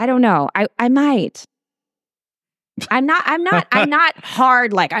hurt. I don't know. I might. I'm not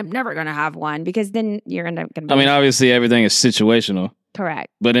hard. Like I'm never going to have one because then you're going to. I mean, obviously everything is situational. Correct.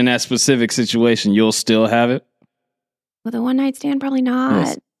 But in that specific situation, you'll still have it? With a one night stand, probably not.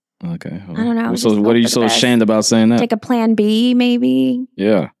 Yes. Okay. I don't know. So what are you so ashamed about saying that? Take a plan B, maybe.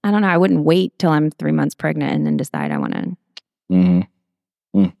 Yeah. I don't know. I wouldn't wait till I'm 3 months pregnant and then decide I want to.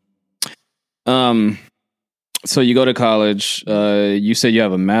 So you go to college. You said you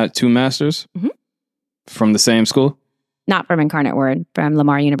have two masters from the same school? Not from Incarnate Word, from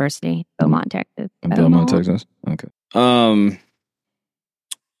Lamar University, Beaumont, Texas. Beaumont, Texas. Okay.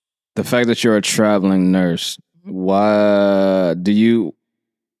 The fact that you're a traveling nurse, why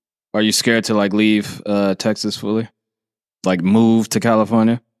are you scared to leave Texas fully? Like move to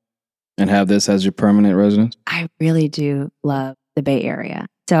California and have this as your permanent residence? I really do love the Bay Area.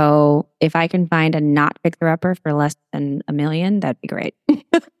 So if I can find a not fixer-upper for less than $1 million, that'd be great.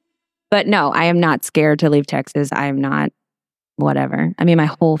 But no, I am not scared to leave Texas. I am not whatever. I mean, my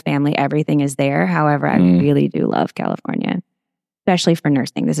whole family, everything is there. However, I really do love California, especially for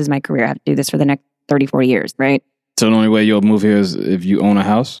nursing. This is my career. I have to do this for the next 30, 40 years, right? So the only way you'll move here is if you own a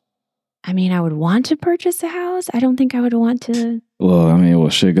house? I mean, I would want to purchase a house. I don't think I would want to. Well, I mean,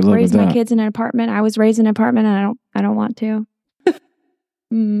 shit, good luck with that. Raise my kids in an apartment. I was raised in an apartment, and I don't want to.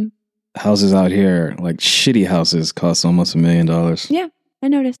 Houses out here, like shitty houses, cost almost $1 million. Yeah, I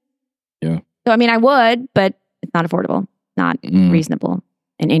noticed. Yeah. So I mean, I would, but it's not affordable, not reasonable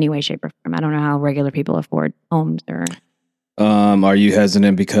in any way, shape, or form. I don't know how regular people afford homes or. Are you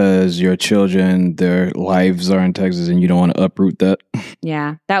hesitant because your children, their lives are in Texas and you don't want to uproot that?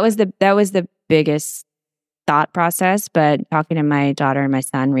 Yeah, that was the biggest thought process. But talking to my daughter and my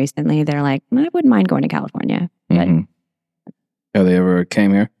son recently, they're like, I wouldn't mind going to California. But have they ever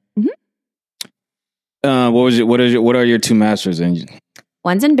came here? What are your two masters in?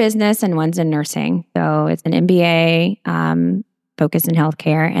 One's in business and one's in nursing. So it's an MBA focused in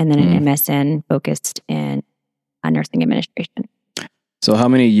healthcare, and then an MSN focused in nursing administration. So how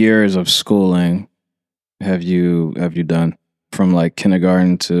many years of schooling have you done from like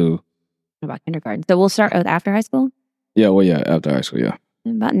kindergarten to? About kindergarten. So we'll start with after high school? Yeah, after high school, yeah.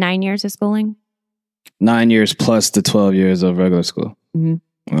 About 9 years of schooling. 9 years plus the 12 years of regular school.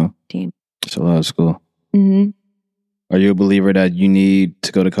 Well, it's a lot of school. Are you a believer that you need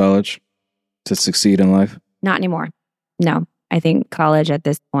to go to college to succeed in life? Not anymore. No. I think college at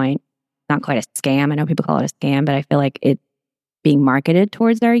this point, not quite a scam. I know people call it a scam, but I feel like being marketed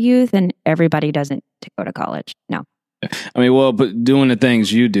towards our youth, and everybody doesn't go to college. No. I mean, well, but doing the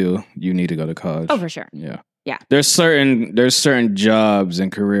things you do, you need to go to college. Oh, for sure. Yeah. Yeah. There's certain jobs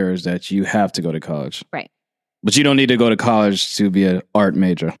and careers that you have to go to college. Right. But you don't need to go to college to be an art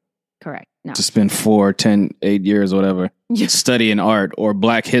major. Correct. No. To spend 4, 10, 8 years, whatever, studying art or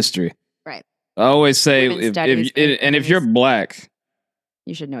Black history. Right. I always say, if you're Black,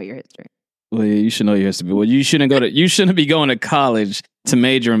 you should know your history. Well, yeah, you should know your history. Well, you shouldn't be going to college to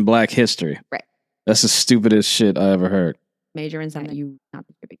major in Black history. Right. That's the stupidest shit I ever heard. Major in something you not.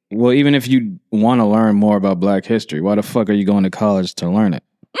 Well, even if you want to learn more about Black history, why the fuck are you going to college to learn it?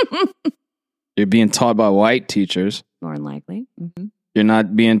 You're being taught by white teachers. More than likely. Mm-hmm. You're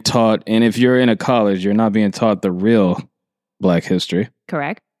not being taught, and if you're in a college, you're not being taught the real Black history.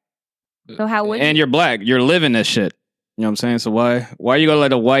 Correct. So how would and you're Black, you're living this shit. You know what I'm saying? So why are you gonna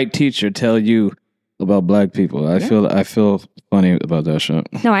let a white teacher tell you about Black people? I feel funny about that shit.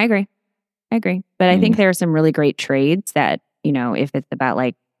 No, I agree. But I think there are some really great trades that, if it's about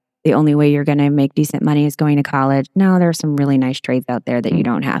like the only way you're going to make decent money is going to college. No, there are some really nice trades out there that you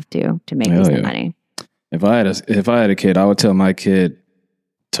don't have to make decent money. If I had a kid, I would tell my kid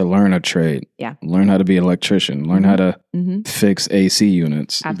to learn a trade. Yeah. Learn how to be an electrician. Learn how to fix AC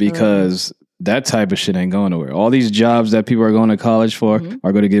units. Absolutely. Because that type of shit ain't going nowhere. All these jobs that people are going to college for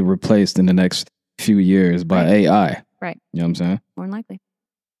are going to get replaced in the next few years by AI. Right. You know what I'm saying? More than likely.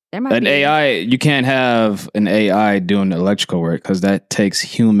 AI, you can't have an AI doing electrical work because that takes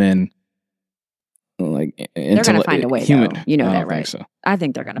human. Like they're going to find a way. Human, though. You know that, right? So. I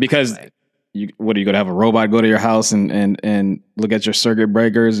think they're going to because find a way. What are you going to have a robot go to your house and look at your circuit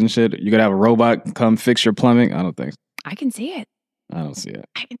breakers and shit? You going to have a robot come fix your plumbing? I don't think so. I can see it. I don't see it.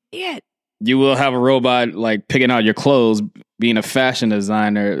 I can see it. You will have a robot like picking out your clothes, being a fashion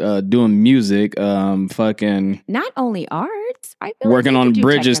designer, doing music, fucking not only arts. I feel working like on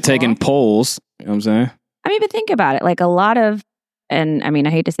bridges, taking poles. You know what I'm saying? I mean, but think about it. Like a lot of, and I mean,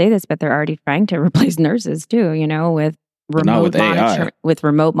 I hate to say this, but they're already trying to replace nurses too. With remote with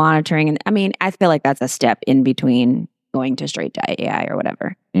remote monitoring, and I mean, I feel like that's a step in between going to straight to AI or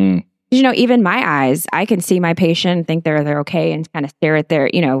whatever. Even my eyes, I can see my patient, think they're okay, and kind of stare at their,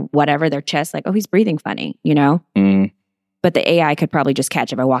 whatever, their chest, like, oh, he's breathing funny, But the AI could probably just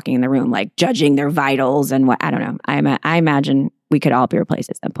catch it by walking in the room, like judging their vitals and what, I don't know. I imagine we could all be replaced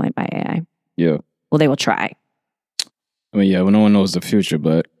at some point by AI. Yeah. Well, they will try. I mean, yeah, well, no one knows the future,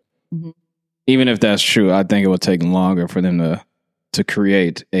 but even if that's true, I think it would take longer for them to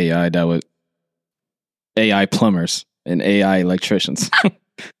create AI AI plumbers and AI electricians.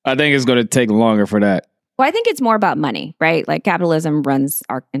 I think it's going to take longer for that. Well, I think it's more about money, right? Like capitalism runs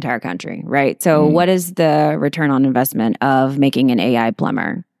our entire country, right? So what is the return on investment of making an AI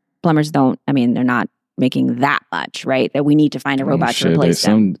plumber? Plumbers they're not making that much, right? That we need to find a robot to replace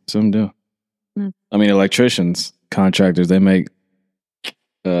them. Some do. I mean, electricians, contractors, they make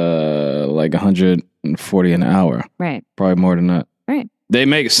like $140 an hour. Right. Probably more than that. Right.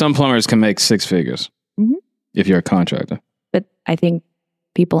 Some plumbers can make 6 figures if you're a contractor. But I think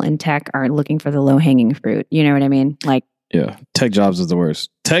people in tech are looking for the low-hanging fruit. You know what I mean? Like, yeah, tech jobs is the worst.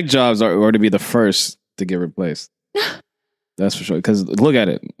 Tech jobs are to be the first to get replaced. That's for sure. Because look at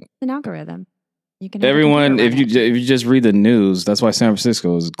it. It's an algorithm. You can everyone, if you just read the news, that's why San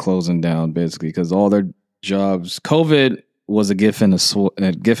Francisco is closing down basically because all their jobs. COVID was a gift and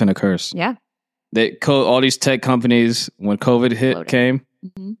a curse. Yeah. All these tech companies when COVID came,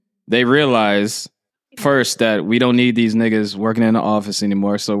 they realized. First, that we don't need these niggas working in the office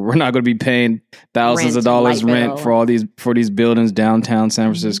anymore, so we're not going to be paying thousands of dollars rent for these buildings downtown San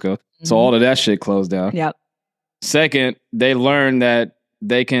Francisco. So all of that shit closed down. Yep. Second, they learned that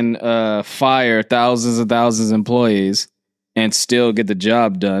they can fire thousands and thousands of employees and still get the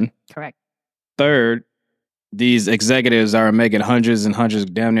job done. Correct. Third, these executives are making hundreds and hundreds,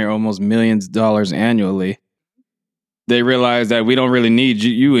 damn near almost millions of dollars annually. They realize that we don't really need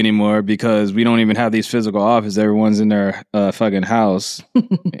you anymore because we don't even have these physical offices. Everyone's in their fucking house.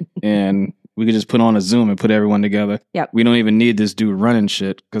 And we could just put on a Zoom and put everyone together. Yep. We don't even need this dude running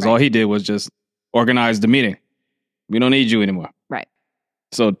shit because all he did was just organize the meeting. We don't need you anymore. Right.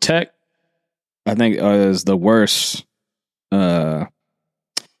 So tech, I think, is the worst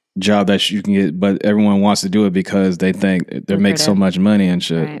job that you can get, but everyone wants to do it because they think they make so much money and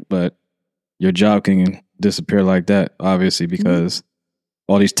shit. Right. But your job can disappear like that, obviously, because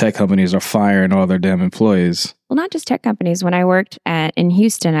all these tech companies are firing all their damn employees. Well, not just tech companies. When I worked in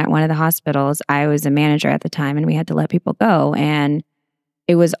Houston at one of the hospitals, I was a manager at the time and we had to let people go. And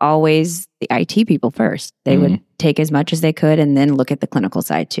it was always the IT people first. They would take as much as they could and then look at the clinical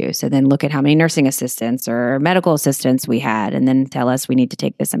side too. So then look at how many nursing assistants or medical assistants we had and then tell us we need to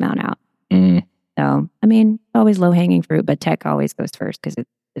take this amount out. So, I mean, always low-hanging fruit, but tech always goes first because it's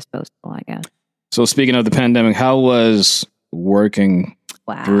disposable, I guess. So speaking of the pandemic, how was working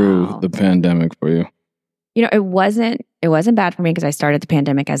through the pandemic for you? You know, it wasn't bad for me because I started the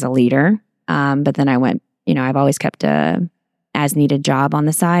pandemic as a leader. But then I went, you know, I've always kept a as needed job on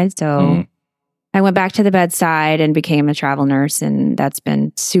the side. So I went back to the bedside and became a travel nurse. And that's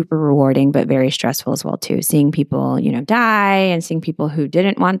been super rewarding, but very stressful as well, too. Seeing people, you know, die and seeing people who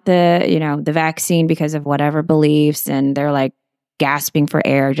didn't want the vaccine because of whatever beliefs. And they're like gasping for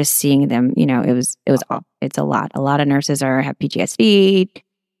air, just seeing them, you know, it's a lot. A lot of nurses have PTSD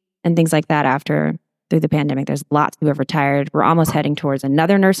and things like that through the pandemic. There's lots who have retired. We're almost heading towards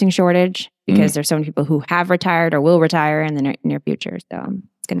another nursing shortage because there's so many people who have retired or will retire in the near future. So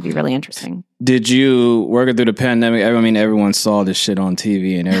it's going to be really interesting. Did you, working through the pandemic, I mean, everyone saw this shit on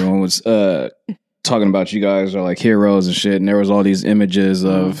TV and everyone was talking about you guys are like heroes and shit. And there was all these images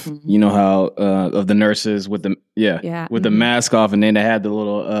of, you know, how, of the nurses with the, with the mask off and then they had the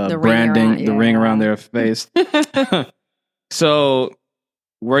little the branding, ring around their face. So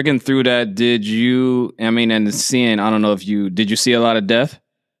working through that, and seeing, I don't know if did you see a lot of death?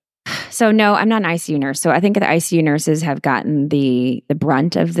 So no, I'm not an ICU nurse. So I think the ICU nurses have gotten the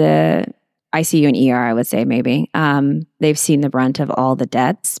brunt of the ICU and ER, I would say maybe. They've seen the brunt of all the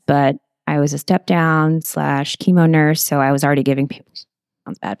deaths, but I was a step down / chemo nurse. So I was already giving people,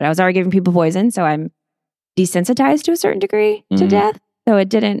 sounds bad, but I was already giving people poison. So I'm desensitized to a certain degree to death. So it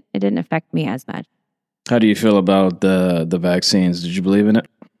didn't affect me as much. How do you feel about the vaccines? Did you believe in it?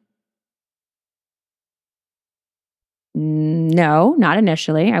 No, not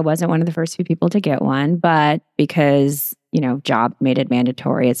initially. I wasn't one of the first few people to get one, but because, you know, job made it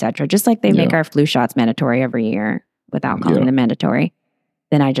mandatory, et cetera, just like they make our flu shots mandatory every year without calling them mandatory,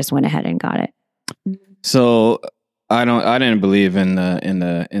 then I just went ahead and got it. So I didn't believe in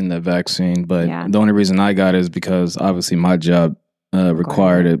the vaccine, but the only reason I got it is because obviously my job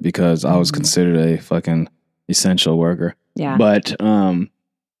required it because I was considered a fucking essential worker. Yeah. But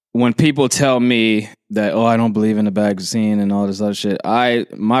when people tell me that, I don't believe in the vaccine and all this other shit,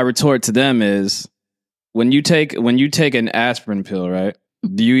 my retort to them is, when you take an aspirin pill, right?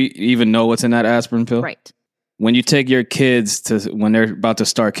 Do you even know what's in that aspirin pill? Right. When you take your kids when they're about to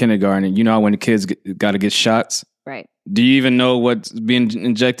start kindergarten, you know when the kids got to get shots? Right. Do you even know what's being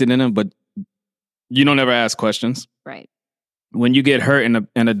injected in them? But you don't ever ask questions. Right. When you get hurt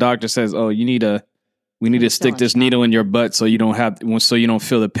and the doctor says, we need to stick this needle in your butt so you don't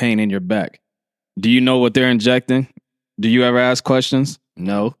feel the pain in your back. Do you know what they're injecting? Do you ever ask questions?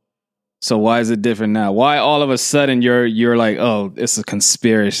 No. So why is it different now? Why all of a sudden you're like, it's a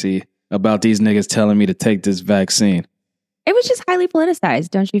conspiracy about these niggas telling me to take this vaccine? It was just highly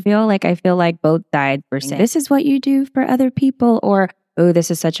politicized, don't you feel? Like, I feel like both sides were saying, this is what you do for other people, or,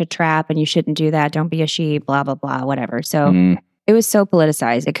 this is such a trap and you shouldn't do that. Don't be a sheep, blah, blah, blah, whatever. So it was so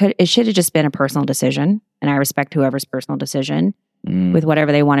politicized. It should have just been a personal decision. And I respect whoever's personal decision with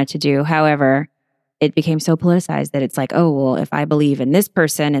whatever they wanted to do. However, it became so politicized that it's like, if I believe in this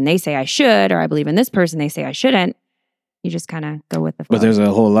person and they say I should, or I believe in this person, they say I shouldn't, you just kind of go with the flow. But there's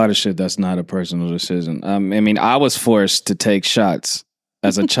a whole lot of shit that's not a personal decision. I mean, I was forced to take shots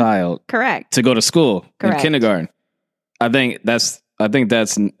as a child. Correct. To go to school in kindergarten. I think that's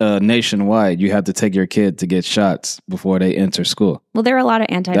nationwide. You have to take your kid to get shots before they enter school. Well, there are a lot of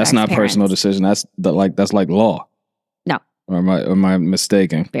anti-vax That's not parents. Personal decision. That's like law. No. Or am I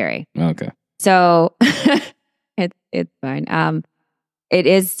mistaken? Very. Okay. So it's fine. It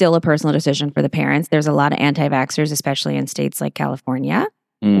is still a personal decision for the parents. There's a lot of anti-vaxxers, especially in states like California,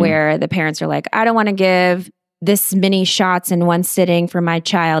 where the parents are like, I don't want to give this many shots in one sitting for my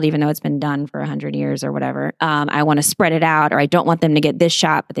child, even though it's been done for 100 years or whatever. I want to spread it out, or I don't want them to get this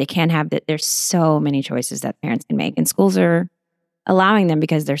shot, but they can't have that. There's so many choices that parents can make, and schools are allowing them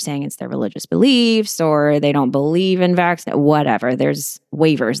because they're saying it's their religious beliefs or they don't believe in vaccine, whatever. There's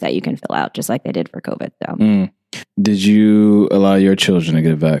waivers that you can fill out, just like they did for COVID. So, Did you allow your children to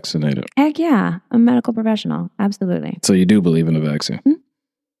get vaccinated? Heck yeah, I'm a medical professional, absolutely. So you do believe in the vaccine?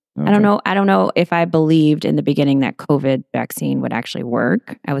 Okay. I don't know if I believed in the beginning that COVID vaccine would actually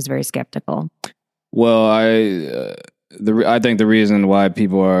work. I was very skeptical. Well, I think the reason why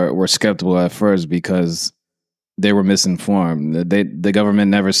people were skeptical at first because they were misinformed. The government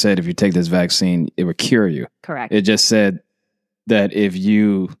never said if you take this vaccine, it would cure you. Correct. It just said that if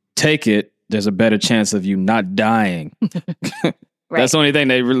you take it, there's a better chance of you not dying. Right. That's the only thing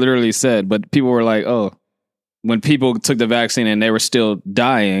they literally said. But people were like, when people took the vaccine and they were still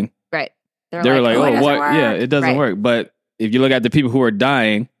dying, Right. they were like, "Oh, oh, it what? doesn't Yeah, work." it doesn't Right. work. But if you look at the people who were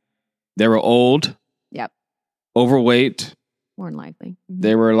dying, they were old, Yep. overweight. More than likely. Mhm.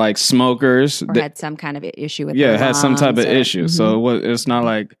 They were like smokers. Or had some kind of issue with Yeah, their it had some type of lungs or- issue. So it's not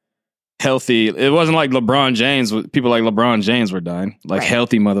like healthy. It wasn't like LeBron James. People like LeBron James were dying. Like Right.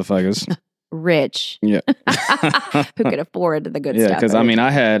 healthy motherfuckers. rich Yeah. who could afford the good Yeah, stuff. because I mean,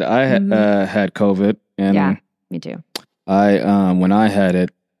 I had had COVID, and Yeah. Me too. I when I had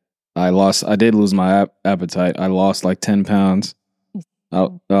it, I did lose my appetite. I lost like 10 pounds. I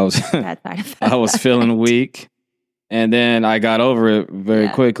was Bad side effect. I was feeling weak, and then I got over it very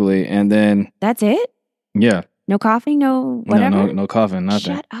Yeah. quickly, and then That's it? yeah, No coughing? No whatever? no coughing,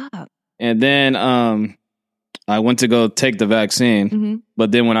 nothing. Shut up. And then I went to go take the vaccine, Mm-hmm.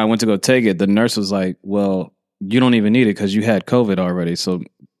 but then when I went to go take it, the nurse was like, "Well, you don't even need it because you had COVID already, so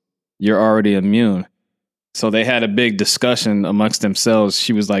you're already immune." So they had a big discussion amongst themselves.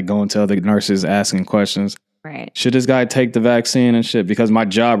 She was like going to other nurses, asking questions. Right. Should this guy take the vaccine and shit? Because my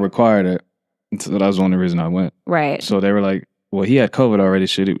job required it. So that was the only reason I went. Right. So they were like, well, he had COVID already.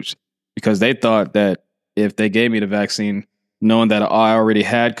 Because they thought that if they gave me the vaccine, knowing that I already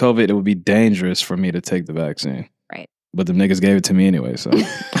had COVID, it would be dangerous for me to take the vaccine. Right. But the niggas gave it to me anyway. So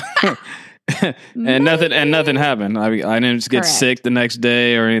and nothing happened. I didn't just get Correct. sick the next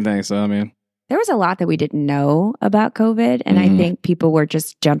day or anything. So I mean, There was a lot that we didn't know about COVID. And Mhm. I think people were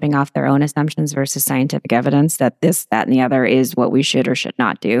just jumping off their own assumptions versus scientific evidence that this, that, and the other is what we should or should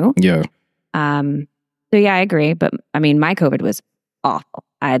not do. yeah. So yeah, I agree. But I mean, my COVID was awful.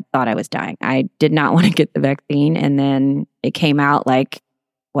 I thought I was dying. I did not want to get the vaccine. And then it came out like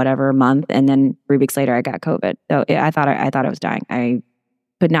whatever a month. And then 3 weeks later, I got COVID. So I thought I was dying. I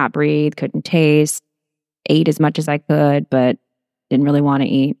could not breathe, couldn't taste, ate as much as I could, but didn't really want to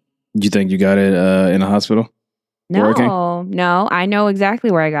eat. Do you think you got it in a hospital? Working? No, I know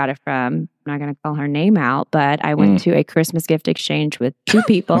exactly where I got it from. I'm not going to call her name out, but I went to a Christmas gift exchange with 2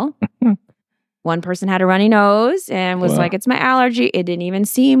 people. One person had a runny nose and was Wow. like, it's my allergy. It didn't even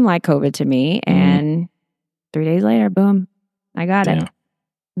seem like COVID to me. And 3 days later, boom, I got it.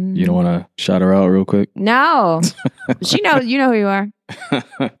 Damn. You don't want to shout her out real quick? No. She knows, you know who you are.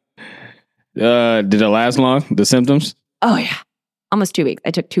 Did it last long, the symptoms? Oh, yeah. Almost 2 weeks.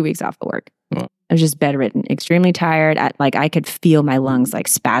 I took 2 weeks off of work. Wow. I was just bedridden, extremely tired. I could feel my lungs like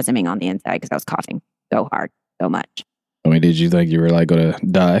spasming on the inside because I was coughing so hard, so much. I mean, did you think you were like going to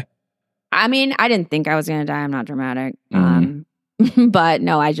die? I mean, I didn't think I was going to die. I'm not dramatic. Mhm. But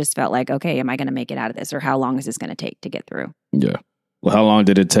no, I just felt like, okay, am I going to make it out of this? Or how long is this going to take to get through? Yeah. Well, how long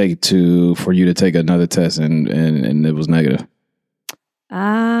did it take for you to take another test and it was negative?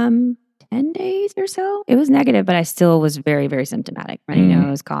 10 days or so. It was negative, but I still was very, very symptomatic. Runny Mm.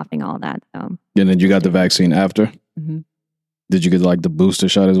 nose, coughing, all that. So, And then you got the vaccine after? Mhm. Did you get like the booster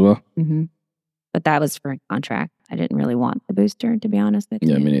shot as well? mhm. But that was for a contract. I didn't really want the booster, to be honest with you.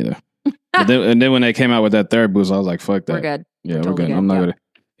 Yeah, me neither. And then when they came out with that third booster, I was like, fuck that. We're good. Yeah, we're totally good. good, I'm not yeah. going to.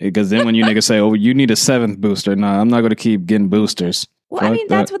 Because then when you niggas say, oh, you need a 7th booster. Nah, I'm not going to keep getting boosters. Well, I Fuck mean,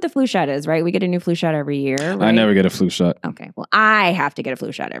 that. that's what the flu shot is, right? We get a new flu shot every year. I right? never get a flu shot. Okay. Well, I have to get a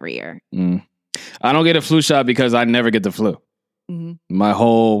flu shot every year. I don't get a flu shot because I never get the flu. Mhm. My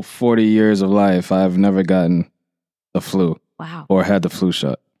whole 40 years of life, I've never gotten the flu Wow. or had the flu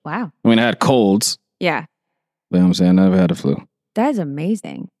shot. Wow. I mean, I had colds. Yeah. You know what I'm saying? I never had the flu. That is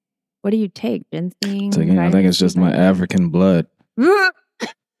amazing. What do you take? Ginseng? I think it's just my African blood.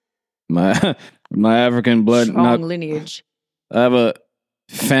 My African blood. Strong lineage. I have a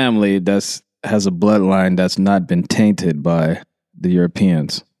family has a bloodline that's not been tainted by the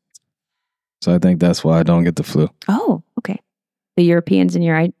Europeans. So I think that's why I don't get the flu. Oh, okay. The Europeans in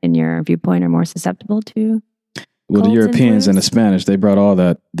your viewpoint are more susceptible to. Well, the Colds and Europeans and the flus? Spanish, they brought all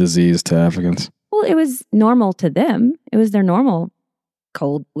that disease to Africans. Well, it was normal to them. It was their normal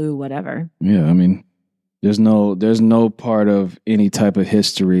cold, flu, whatever. Yeah, I mean, there's no part of any type of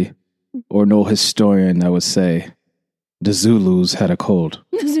history or no historian that would say the Zulus had a cold.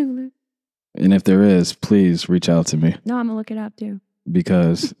 No, And if there is, please reach out to me I'm gonna look it up too.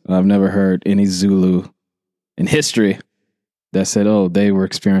 because I've never heard any Zulu in history that said, oh, they were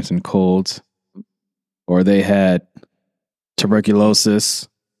experiencing colds or they had tuberculosis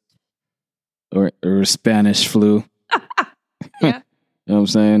or Spanish flu. Yeah. You know what I'm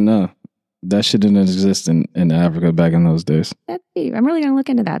saying? No, that shit didn't exist in Africa back in those days. That's deep. I'm really gonna look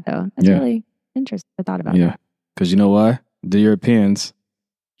into that though. That's Yeah. really interesting. I thought about Yeah. that. Because you know why? The Europeans,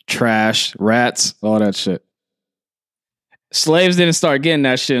 trash, rats, all that shit. Slaves didn't start getting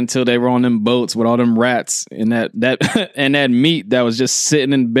that shit until they were on them boats with all them rats and that and that meat that was just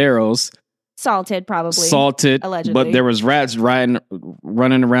sitting in barrels Salted, probably. salted, Allegedly. but there was rats running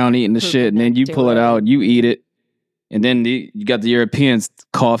around eating the shit, and then you to pull it it. out, you eat it, and then you got the Europeans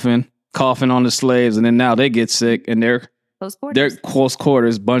coughing on the slaves, and then now they get sick, and they're close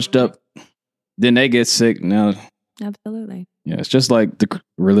quarters, bunched up. Then they get sick. Now, Absolutely. yeah, it's just like the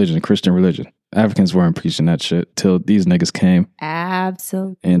Christian religion. Africans weren't preaching that shit till these niggas came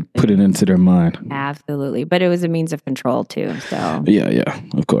Absolutely. and put it into their mind. Absolutely. But it was a means of control too. So Yeah,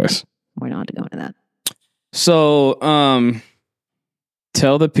 of course. we're not to go into that. So,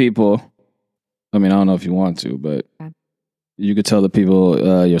 tell the people. I mean, I don't know if you want to, but Okay. you could tell the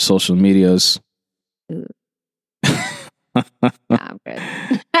people your social medias. Nah, I'm good.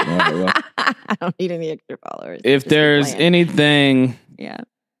 Right, well. I don't need any extra followers. If Just be there's bland. anything Yeah.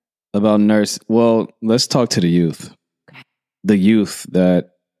 about nurse, well, let's talk to the youth. Okay. The youth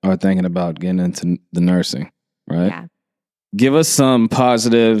that are thinking about getting into the nursing, right? Yeah. Give us some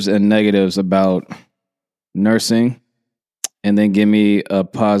positives and negatives about nursing, and then give me a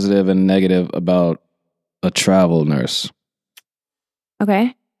positive and negative about a travel nurse.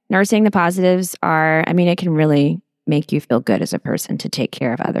 Okay. Nursing, the positives are, I mean, it can really make you feel good as a person to take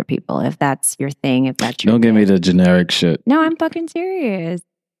care of other people. If that's your thing, if that's your Don't give me thing. the generic shit. No, I'm fucking serious.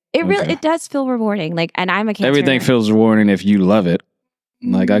 It really, Okay. it does feel rewarding. Like, and I'm a cancer. Everything feels rewarding if you love it.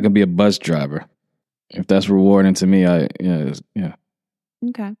 Like Mm-hmm. I could be a bus driver. If that's rewarding to me, yeah.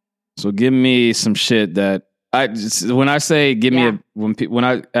 Okay. So give me some shit that when I say give Yeah. me when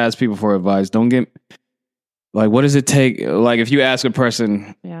I ask people for advice, don't give like what does it take? Like if you ask a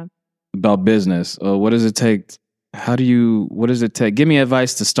person Yeah. about business, what does it take? What does it take? Give me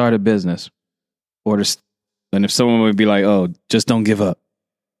advice to start a business, and if someone would be like, oh, just don't give up.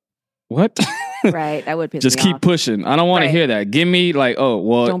 What? Right. That would piss Just me keep off. pushing. I don't want to Right. hear that. Give me like, oh,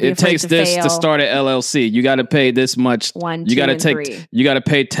 well, Don't be it afraid takes to this fail. to start an LLC. You got to pay this much. 1, You 2, got to and 3. you got to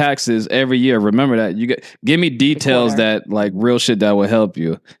pay taxes every year. Remember that. Give me details quarter. that like real shit that will help you.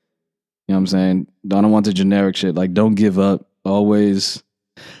 You know what I'm saying? I don't want the generic shit. Like, don't give up. Always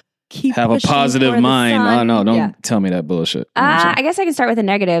Keep have a pushing positive for the mind. sun. Oh no, don't Yeah. tell me that bullshit. You know what I'm saying? I guess I can start with the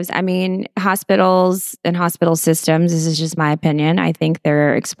negatives. I mean, hospitals and hospital systems, this is just my opinion. I think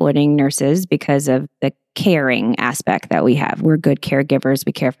they're exploiting nurses because of the caring aspect that we have. We're good caregivers,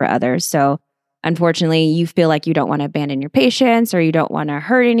 we care for others. So, unfortunately, you feel like you don't want to abandon your patients or you don't want to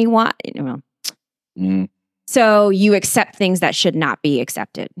hurt anyone. Well, Mm. so you accept things that should not be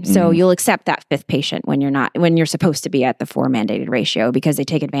accepted. So Mhm. you'll accept that 5th patient when you're supposed to be at the 4 mandated ratio because they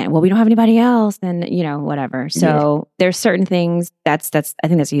take advantage. Well, we don't have anybody else, and whatever. So there's certain things I think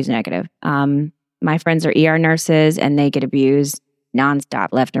that's a huge negative. My friends are ER nurses and they get abused nonstop,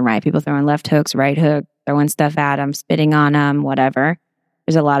 left and right. People throwing left hooks, right hook, throwing stuff at them, spitting on them, whatever.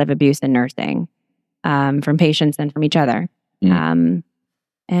 There's a lot of abuse in nursing from patients and from each other.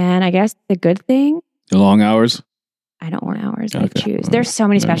 And I guess the good thing. The long hours. I don't want hours. Okay. I choose. There's so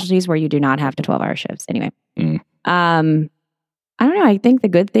many Yeah. specialties where you do not have to 12-hour shifts. Anyway, Mm. I don't know. I think the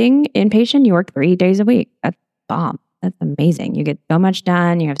good thing, inpatient, you work 3 days a week. That's bomb. That's amazing. You get so much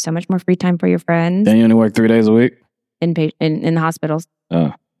done. You have so much more free time for your friends. Then you only work 3 days a week. In the hospitals,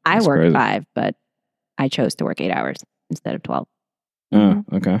 Oh, I that's work crazy. 5, but I chose to work 8 hours instead of 12. Oh,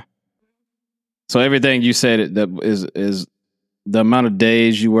 okay. So everything you said that is the amount of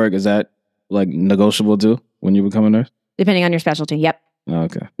days you work, is that like negotiable too when you become a nurse? Depending on your specialty. Yep. Oh,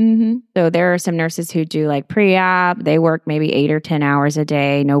 okay. Mm-hmm. So there are some nurses who do like pre-op. They work maybe 8 or 10 hours a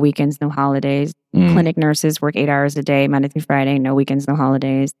day, no weekends, no holidays. Mm. Clinic nurses work 8 hours a day, Monday through Friday, no weekends, no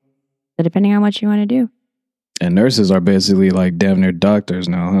holidays. So depending on what you want to do. And nurses are basically like damn near doctors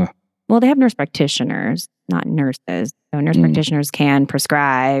now, huh? Well, they have nurse practitioners, not nurses. So nurse Mm. practitioners can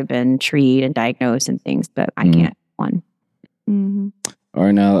prescribe and treat and diagnose and things, but I Mm. can't. One. Mm-hmm. All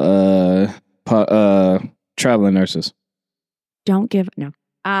right, now, traveling nurses. Don't give no.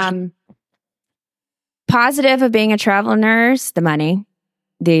 Positive of being a travel nurse, the money,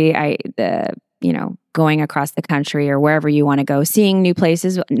 going across the country or wherever you want to go, seeing new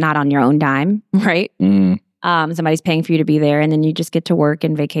places, not on your own dime, right? Mm. Somebody's paying for you to be there, and then you just get to work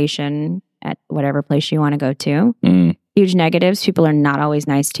and vacation at whatever place you want to go to. Mm. Huge negatives. People are not always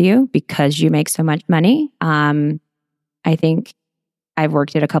nice to you because you make so much money. I think I've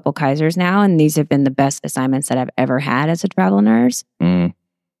worked at a couple Kaisers now, and these have been the best assignments that I've ever had as a travel nurse. Mm.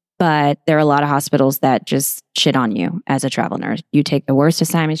 But there are a lot of hospitals that just shit on you as a travel nurse. You take the worst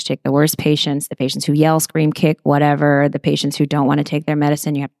assignments, you take the worst patients, the patients who yell, scream, kick, whatever, the patients who don't want to take their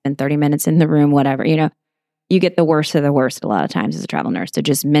medicine. You have to spend 30 minutes in the room, whatever. You get the worst of the worst a lot of times as a travel nurse. So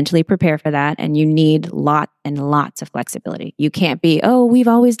just mentally prepare for that. And you need lots and lots of flexibility. You can't be, oh, we've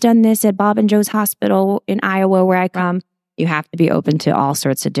always done this at Bob and Joe's Hospital in Iowa where I come. You have to be open to all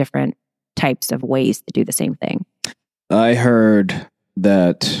sorts of different types of ways to do the same thing. I heard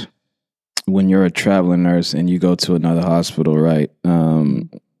that when you're a traveling nurse and you go to another hospital, right?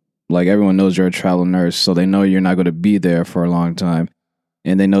 Like everyone knows you're a travel nurse, so they know you're not going to be there for a long time,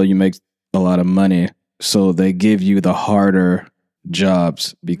 and they know you make a lot of money, so they give you the harder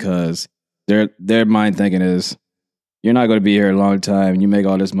jobs because their mind thinking is you're not going to be here a long time and you make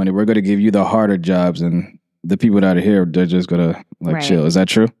all this money. We're going to give you the harder jobs, and the people that are here, they're just going to Right. chill. Is that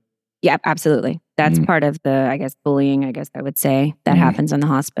true? Yeah, absolutely. That's part of the, I guess, bullying, I guess I would say, that happens in the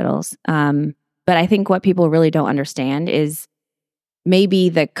hospitals. But I think what people really don't understand is maybe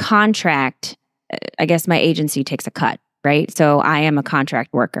the contract, I guess my agency takes a cut, right? So I am a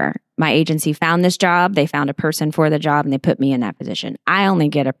contract worker. My agency found this job, they found a person for the job, and they put me in that position. I only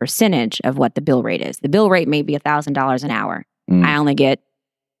get a percentage of what the bill rate is. The bill rate may be $1,000 an hour. I only get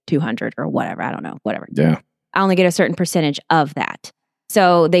 200 or whatever. I don't know, whatever. Yeah. I only get a certain percentage of that.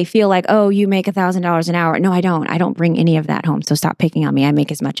 So they feel like, oh, you make $1,000 an hour. No, I don't. I don't bring any of that home. So stop picking on me. I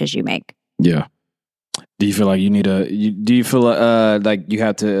make as much as you make. Yeah. Do you feel like do you feel like you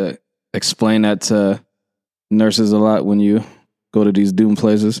have to explain that to nurses a lot when you go to these doom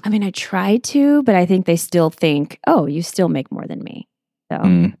places? I mean, I try to, but I think they still think, oh, you still make more than me. So,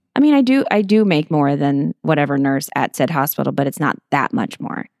 I mean, I do make more than whatever nurse at said hospital, but it's not that much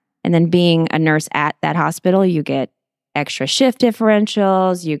more. And then being a nurse at that hospital, you get extra shift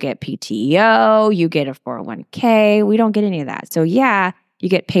differentials, you get PTO, you get a 401k. We don't get any of that. So yeah, you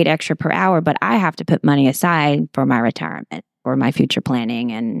get paid extra per hour, but I have to put money aside for my retirement, for my future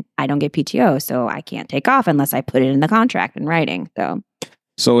planning, and I don't get PTO, so I can't take off unless I put it in the contract in writing.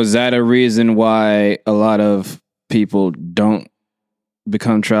 So is that a reason why a lot of people don't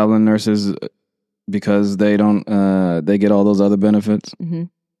become traveling nurses, because they don't they get all those other benefits?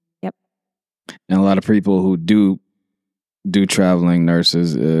 Yep. And a lot of people who do traveling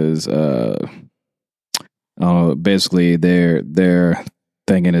nurses is basically their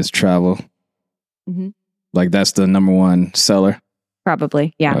thinking is travel. Like that's the number one seller.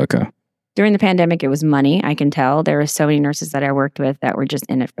 Probably, yeah. Okay. During the pandemic, it was money. I can tell there were so many nurses that I worked with that were just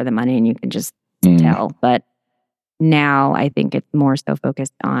in it for the money, and you can just tell. But now I think it's more so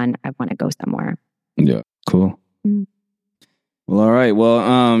focused on I want to go somewhere. Yeah, cool. Well, all right.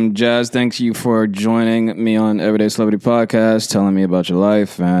 Well, Jazz, thanks you for joining me on Everyday Celebrity Podcast, telling me about your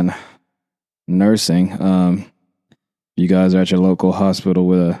life and nursing. You guys are at your local hospital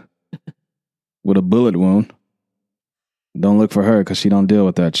with a bullet wound. Don't look for her because she don't deal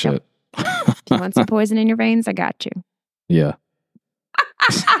with that shit. If you want some poison in your veins, I got you. Yeah.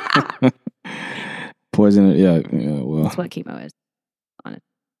 Poison. Yeah. Well, that's what chemo is. Honestly.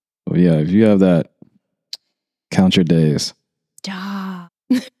 Well, yeah. If you have that, count your days. Stop.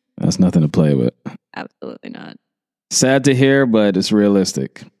 That's nothing to play with. Absolutely not. Sad to hear, but it's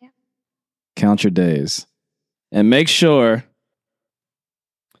realistic. Yeah. Count your days. And make sure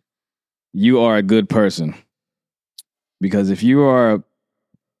you are a good person. Because if you are an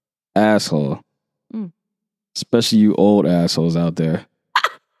asshole, especially you old assholes out there,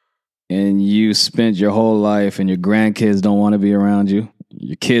 and you spent your whole life and your grandkids don't want to be around you,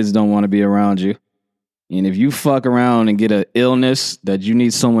 your kids don't want to be around you, and if you fuck around and get an illness that you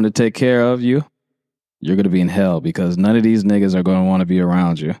need someone to take care of you, you're going to be in hell because none of these niggas are going to want to be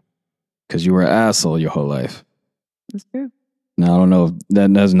around you because you were an asshole your whole life. That's true. Now, I don't know if that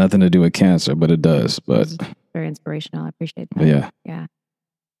has nothing to do with cancer, but it does. But very inspirational. I appreciate that. Yeah. Yeah.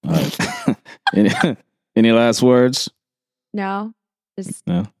 All right. Any last words? No. Just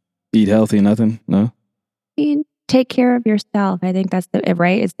no. Eat healthy, nothing? No? Take care of yourself. I think that's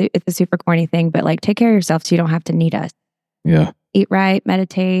right. It's a super corny thing, but like take care of yourself so you don't have to need us. Yeah. Eat right,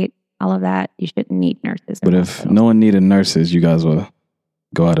 meditate, all of that. You shouldn't need nurses. But if no one needed nurses, you guys will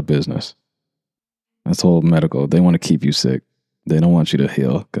go out of business. That's whole medical. They want to keep you sick. They don't want you to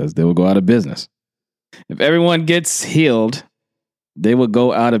heal because they will go out of business. If everyone gets healed, they will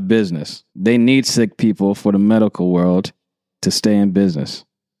go out of business. They need sick people for the medical world to stay in business.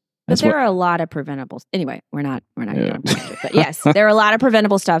 But there are a lot of preventable. Anyway, we're not going to push it. But yes, there are a lot of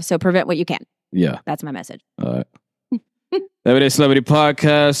preventable stuff. So prevent what you can. Yeah. That's my message. All right. Everyday Celebrity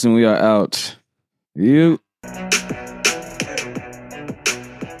Podcast, and we are out. You.